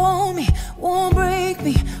won't throw me, won't break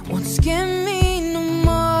me, won't scare me no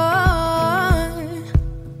more.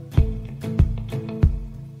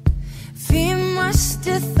 Fear must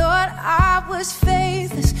have thought I was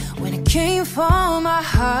faithless when it came from my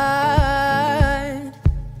heart.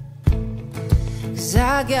 'Cause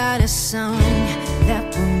I got a song that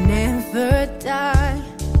will never die.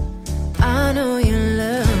 I know your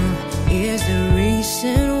love is the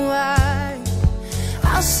reason why.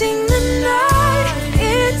 I'll sing the night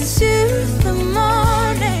into the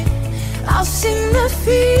morning. I'll sing the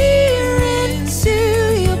fear into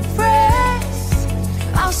your breath.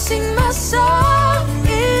 I'll sing my song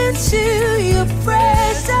into your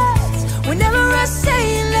presence. Whenever I say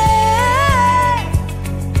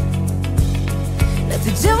let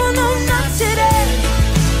the devil know not today.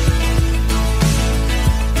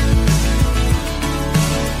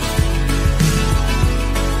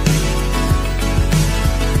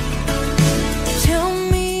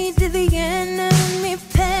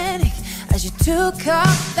 Took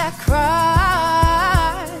up that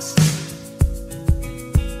cross.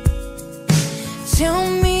 Tell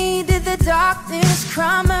me, did the darkness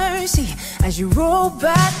cry mercy as you roll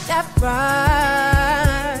back that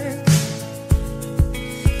rock?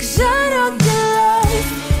 'Cause I know your love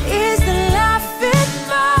is the life in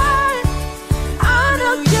mine. I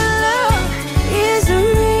know your love is the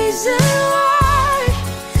reason why.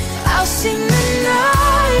 I'll sing the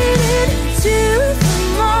night into the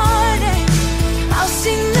morning. I'll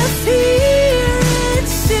sing the fear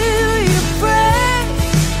into your breath.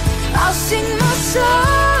 I'll sing my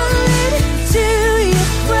soul into your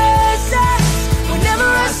presence. Whenever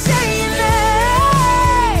I say your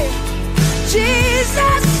name,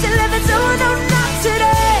 Jesus, let the devil know not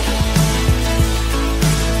today.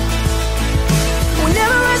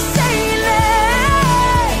 Whenever I say your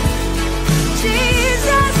name,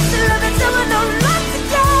 Jesus, let the devil know not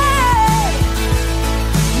today.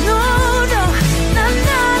 No, no.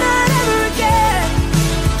 Not ever again.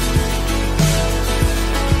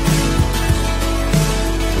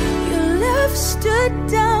 Your love stood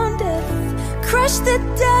down death, crushed the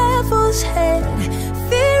devil's head.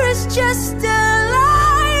 Fear is just a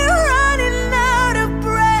lie, running out of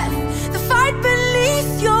breath. The fight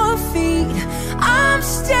beneath your feet, I'm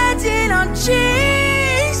standing on Jesus'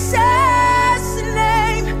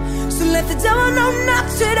 name. So let the devil know not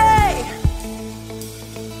today.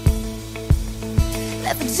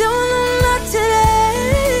 Let the devil know not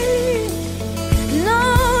today. No,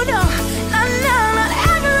 no, not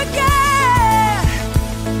ever again.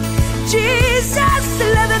 Jesus,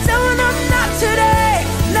 let the devil know not today.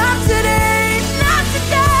 Not today, not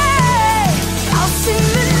today. I'll sing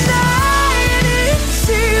the night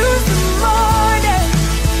into the morning.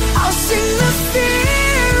 I'll sing the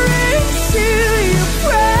fear into your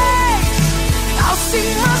praise. I'll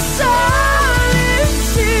sing my soul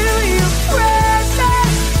into your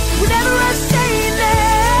presence. Whenever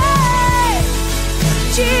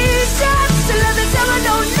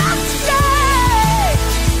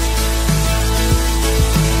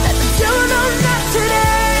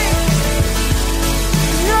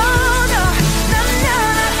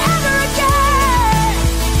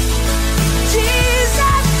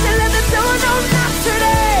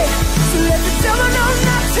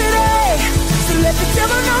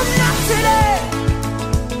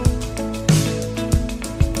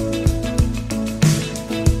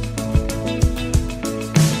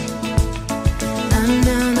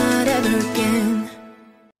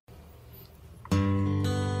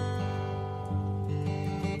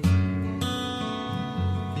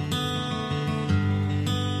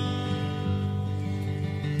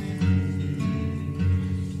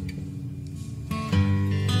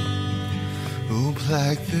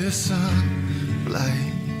like the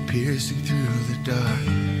sunlight piercing through the dark.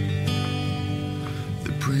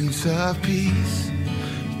 The Prince of Peace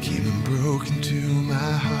came and broke into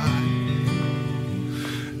my heart.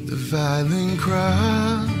 The violent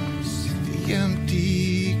cross, the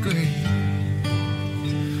empty grave,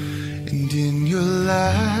 and in your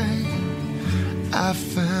light I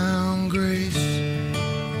found grace.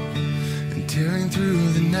 And tearing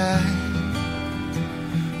through the night,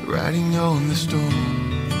 riding on the storm,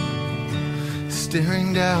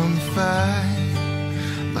 staring down the fight,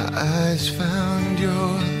 my eyes found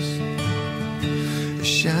yours,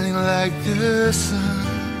 shining like the sun,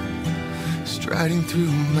 striding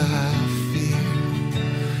through my fear.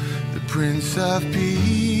 The Prince of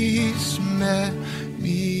Peace met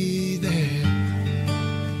me there.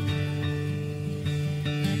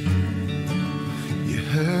 You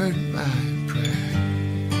heard my prayer.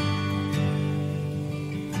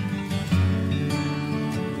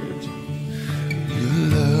 Your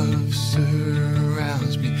love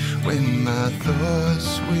surrounds me when my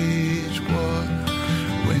thoughts wage war.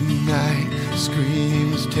 When night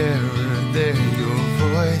screams terror, there your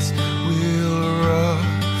voice will roar.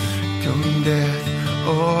 Come death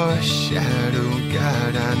or shadow,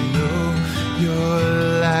 God, I know your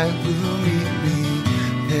light will meet me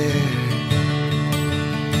there.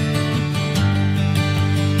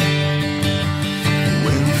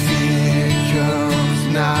 When fear comes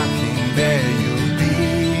knocking, there you'll be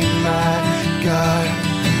my God.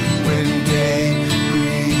 When day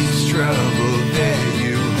breeds trouble, there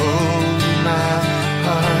you hold my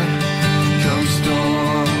heart. Come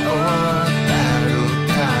storm or battle,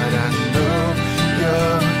 God, I know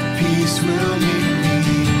your peace will meet me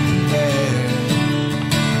there.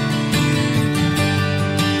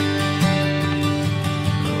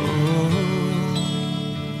 Oh,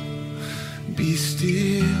 be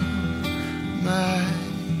still, my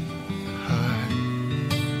heart,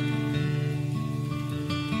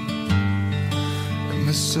 and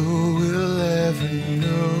my soul will ever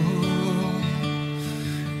know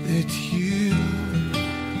that you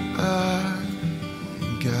are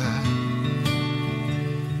God,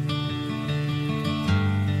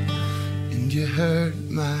 and you heard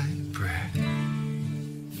my prayer.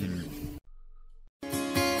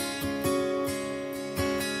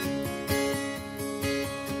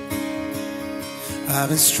 I've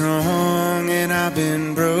been strong and I've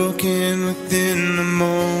been broken within a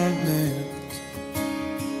moment.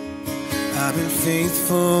 I've been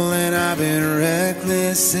faithful and I've been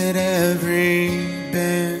reckless at every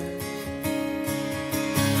bend.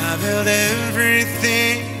 I've held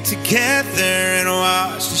everything together and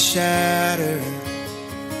watched it shatter.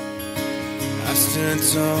 I've stood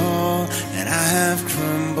tall and I have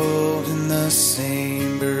crumbled in the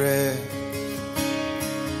same breath.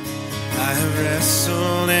 I have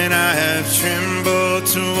wrestled and I have trembled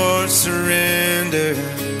towards surrender.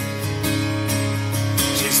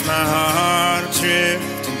 Chased my heart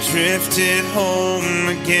adrift and drifted home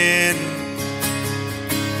again.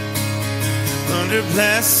 Under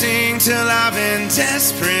blessing till I've been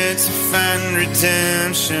desperate to find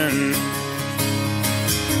redemption.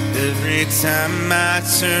 Every time I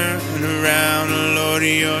turn around, Lord,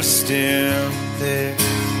 you're still there.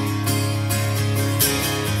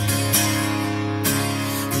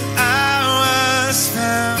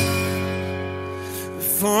 Found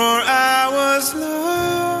before I was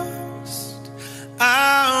lost,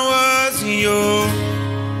 I was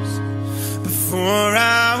yours. Before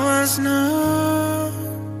I was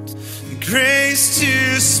not, grace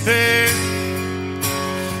to spare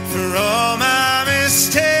for all my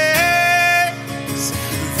mistakes.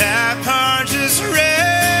 That part just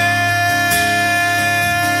wrecks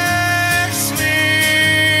me.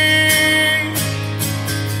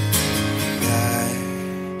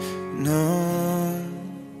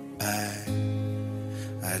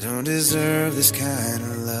 I don't deserve this kind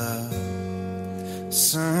of love.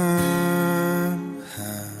 Somehow,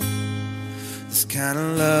 this kind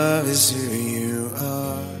of love is who you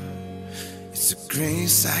are. It's a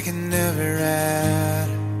grace I can never add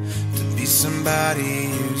to be somebody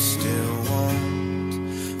you still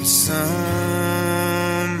want. But somehow,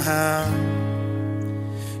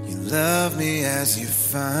 you love me as you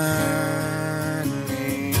find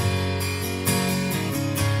me.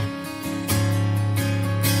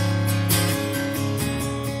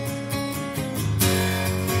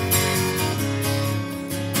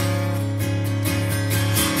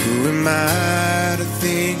 Who am I to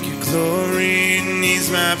think your glory needs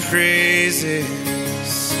my praises?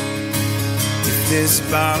 If this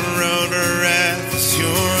borrowed breath is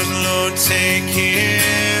yours, Lord, take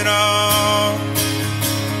it all.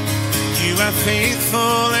 You are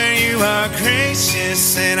faithful and you are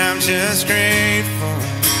gracious, and I'm just grateful.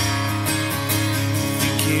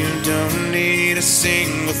 You don't need a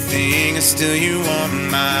single thing, and still you want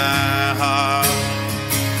my heart.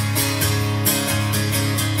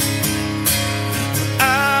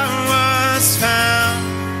 I was found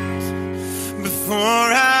before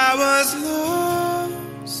I was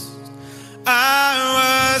lost. I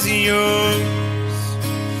was yours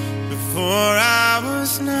before I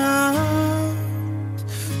was known.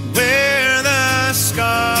 Wear the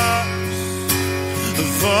scars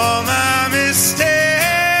of all my mistakes.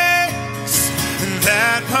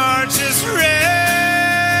 That part just wrecks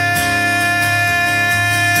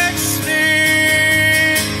me.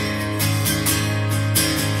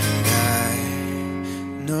 I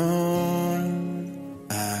know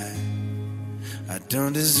I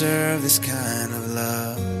don't deserve this kind of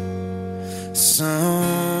love. Somehow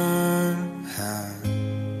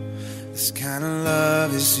this kind of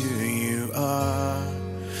love is who you are.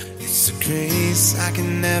 It's a grace I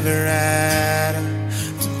can never add up.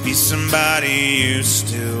 Be somebody you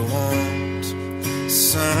still want.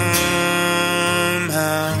 Somehow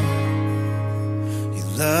you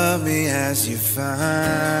love me as you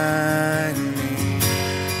find me.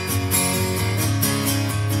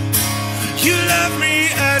 You love me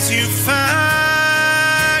as you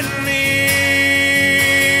find me.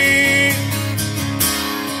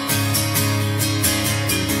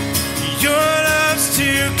 Your love's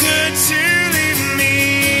too good to leave me.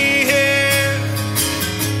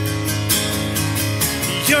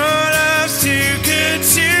 Your love's too good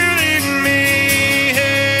to leave me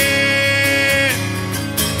here.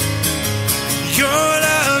 Your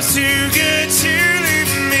love's too good to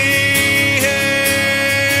leave me here.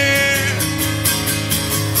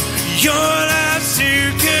 Your love's too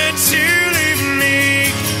good to leave me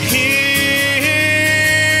here.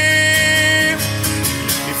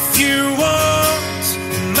 If you want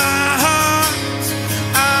my heart,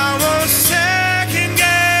 I won't second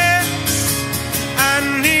guess. I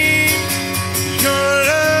need your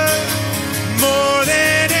love more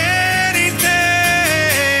than anything.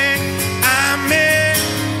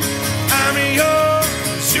 I'm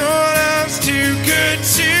yours. Your love's too good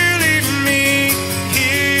to leave me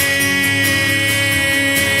here.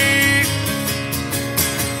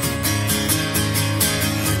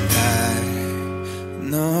 I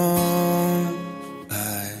know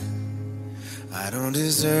I don't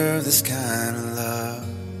deserve this kind of love.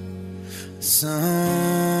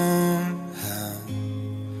 Somehow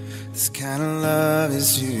this kind of love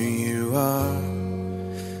is who you are.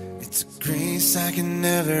 It's a grace I can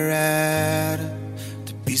never add up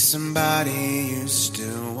to be somebody you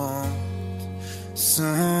still want.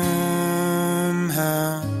 Somehow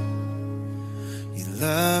you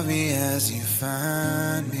love me as you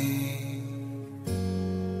find me.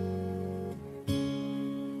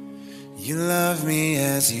 You love me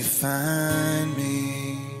as you find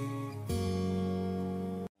me.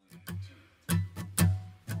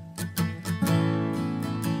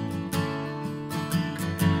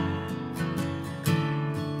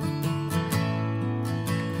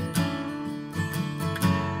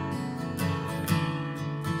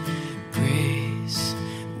 Grace,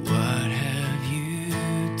 what have you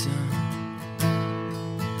done?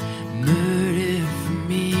 Murder for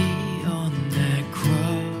me on that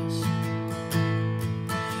cross,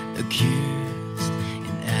 accused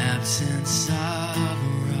in absence of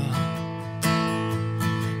wrong.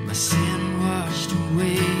 My sin washed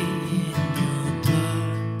away in your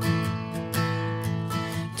blood,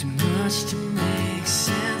 too much to make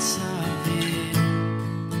sense of it.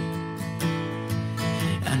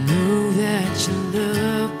 I know that your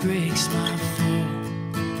love breaks my fall.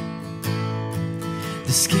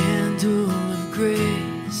 The scandal of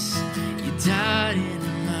grace, you died in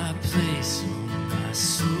my place. Oh, my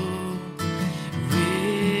soul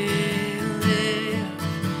will live.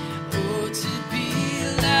 Oh, to be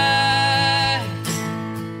alive.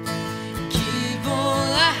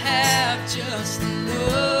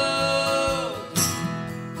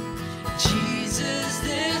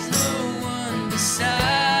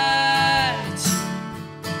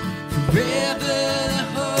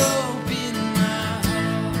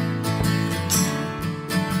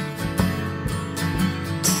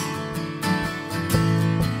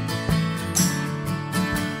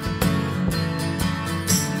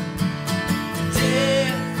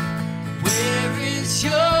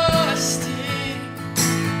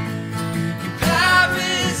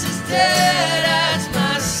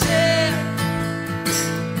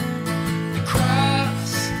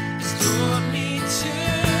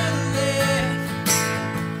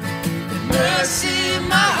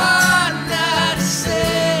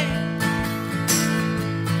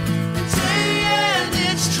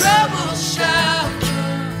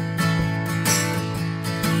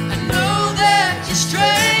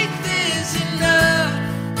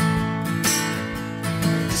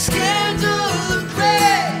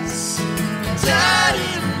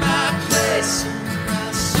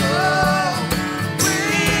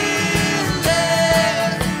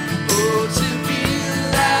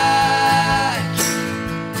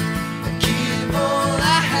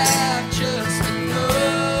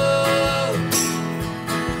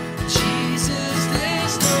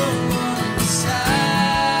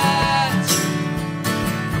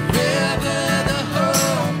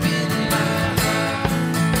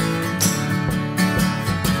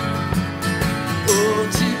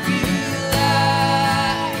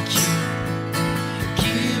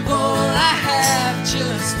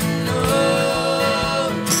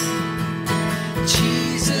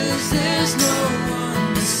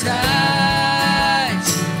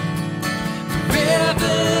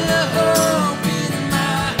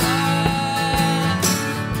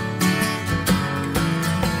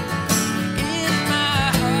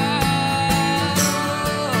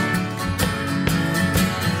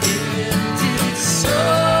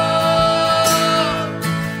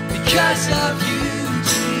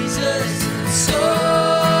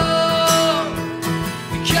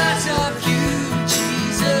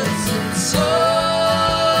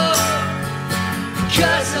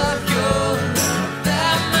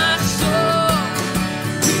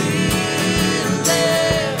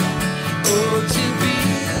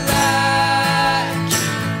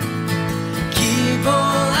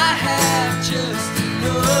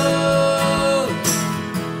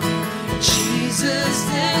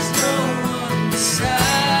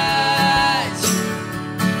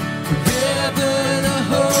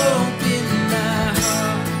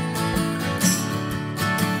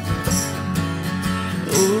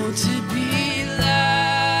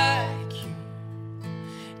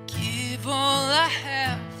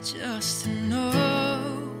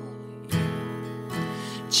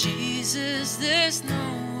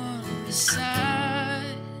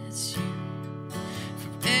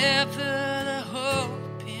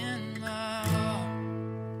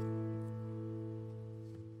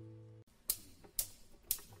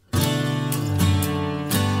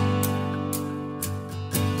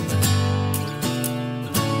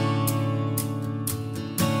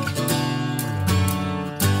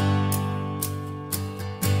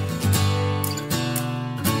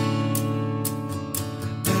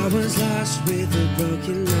 was lost with a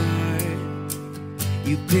broken heart.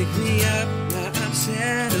 You picked me up, now I'm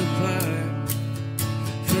set apart.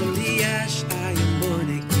 From the ash I am born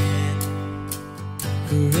again,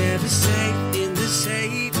 forever safe in the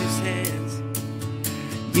Savior's hands.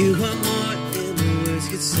 You are more than the words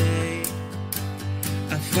could say.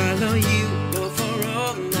 I follow you, Lord, for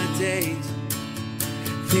all my days.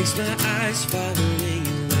 Fix my eyes following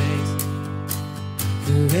your ways,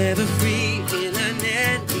 forever free in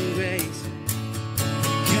unending grace.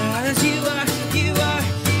 'Cause you are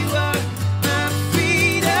my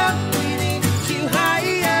freedom. We lift you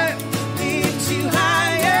higher, lift you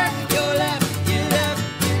higher. Your love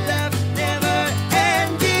never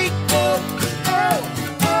ending. Oh, oh,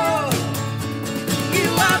 oh. You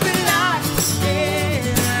are the light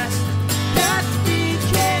in us. Nothing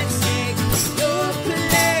can take your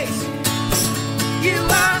place. You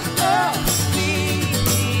are all we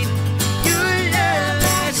need. Your love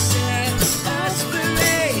has set us free.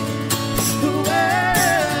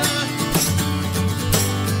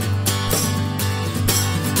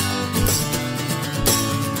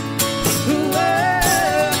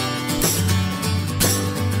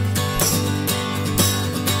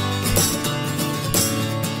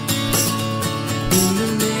 In the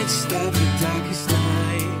midst of the darkest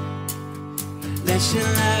night, let your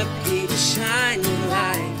love be the shining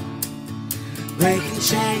light, breaking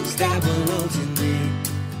chains that will hold in me.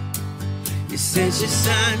 You sent your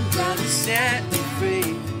son down to set me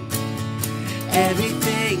free.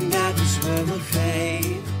 Everything that this world will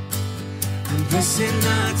fade, I'm pressing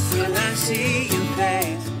on till I see your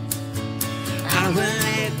face. I will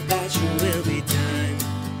live that your will be done.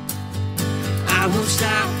 I won't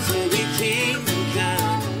stop till your kingdom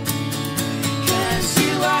come. 'Cause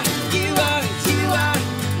you are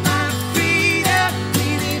my freedom. We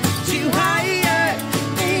lift you higher,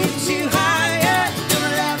 lift you higher. Your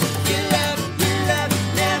love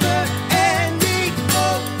never ending.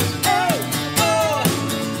 Oh, oh, oh.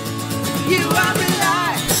 You are the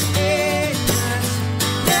light in us.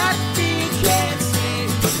 Nothing can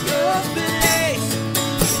take your place.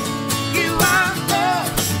 You are all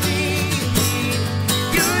we need.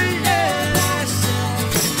 Your love has set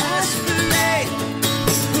us free.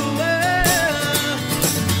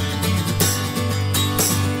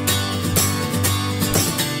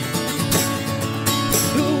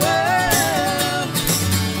 You are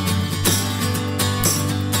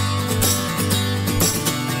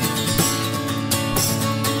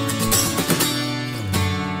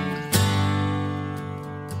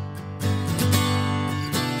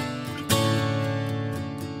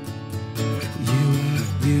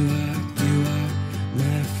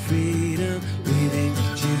my freedom. We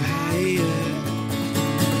lift you higher.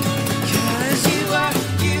 'Cause you are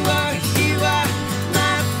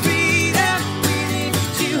my freedom. We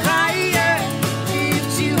lift you higher,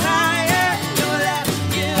 lift you higher. Your love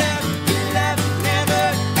never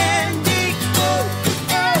ending. Oh,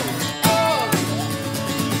 oh, oh.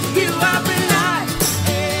 You are the light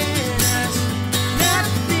in us.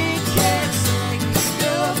 Nothing can take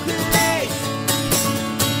your place.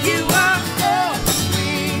 You are all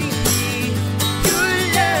we need. Your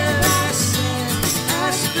love has set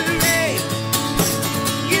us free.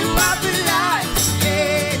 You are the light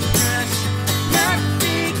in us.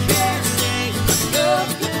 Nothing can take your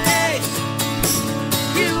place.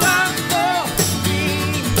 You are all we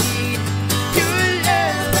need. Your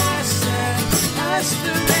love has set us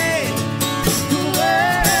free.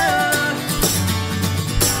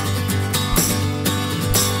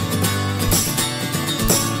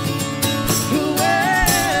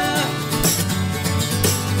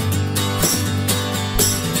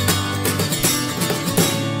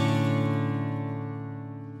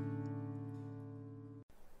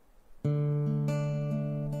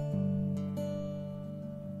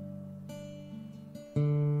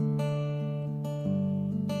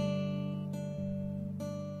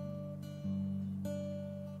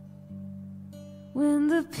 When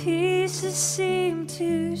the pieces seem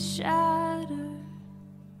to shatter,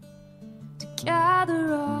 to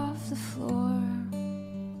gather off the floor,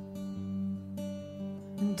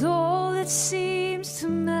 and all that seems to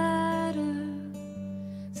matter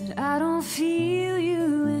is that I don't feel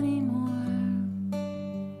you anymore.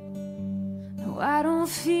 No, I don't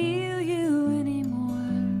feel you anymore.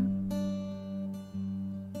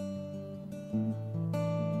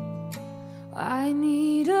 I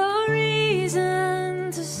need a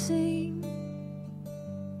reason to sing.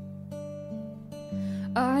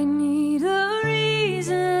 I need a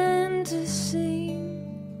reason to sing.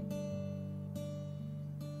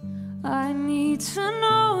 I need to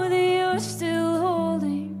know that you're still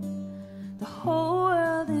holding the whole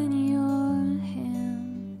world in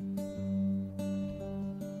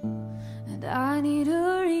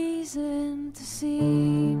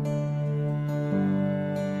see.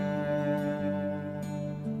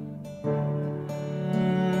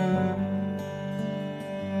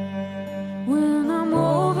 When I'm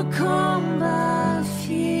overcome by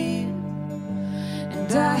fear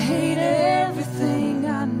and I hate everything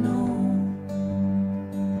I know,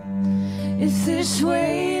 if this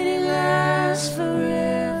waiting lasts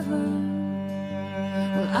forever,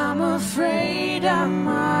 well, I'm afraid I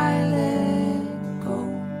might let go.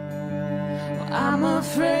 Well, I'm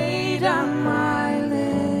afraid I might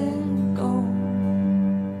let go.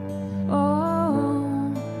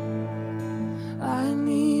 Oh, I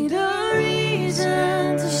need a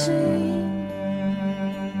reason to sing.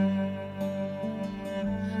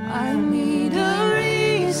 I need a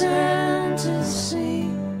reason to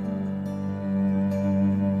sing.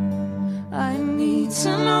 I need to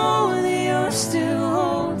know that you're still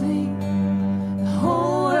holding the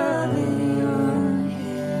whole world in your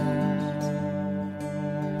hands.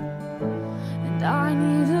 And I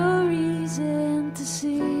need a reason to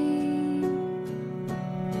see.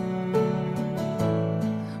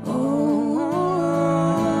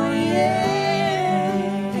 Oh,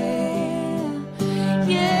 yeah,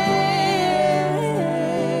 yeah.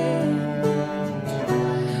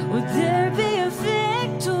 Would there be a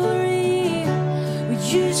victory? Would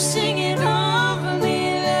you sing it over me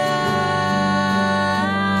loud?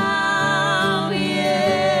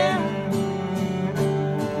 Yeah.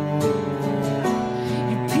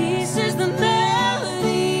 Your peace is the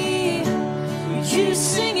melody. Would you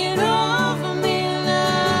sing it over me loud?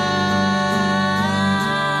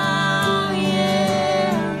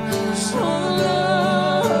 Yeah. So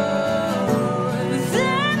Lord, would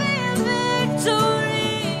there be a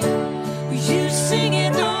victory? Would you sing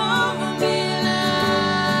it over me loud?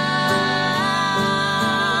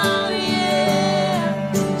 Yeah.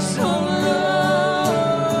 So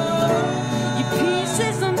Lord, your peace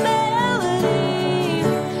is the melody.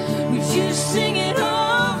 Would you sing it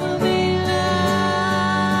over me loud?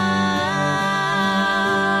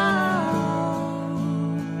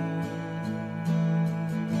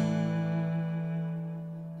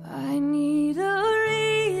 I need a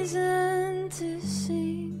reason to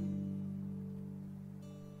sing.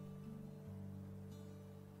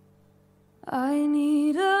 I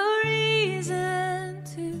need a reason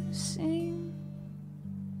to sing.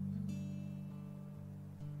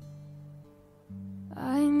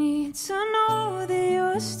 I need to know that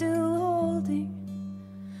you're still holding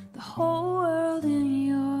the whole world in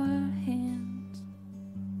your hands.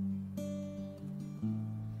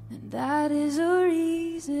 And that is a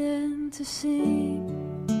reason to sing.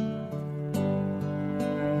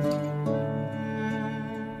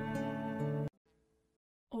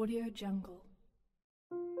 Audio Jungle.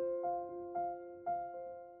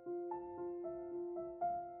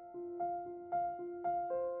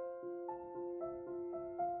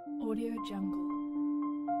 Audio Jungle.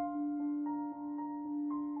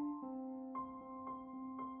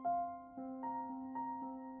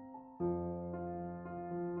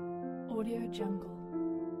 Audio Jungle.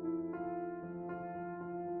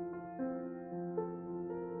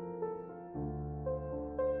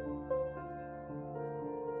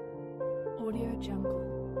 Audio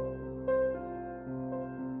Jungle.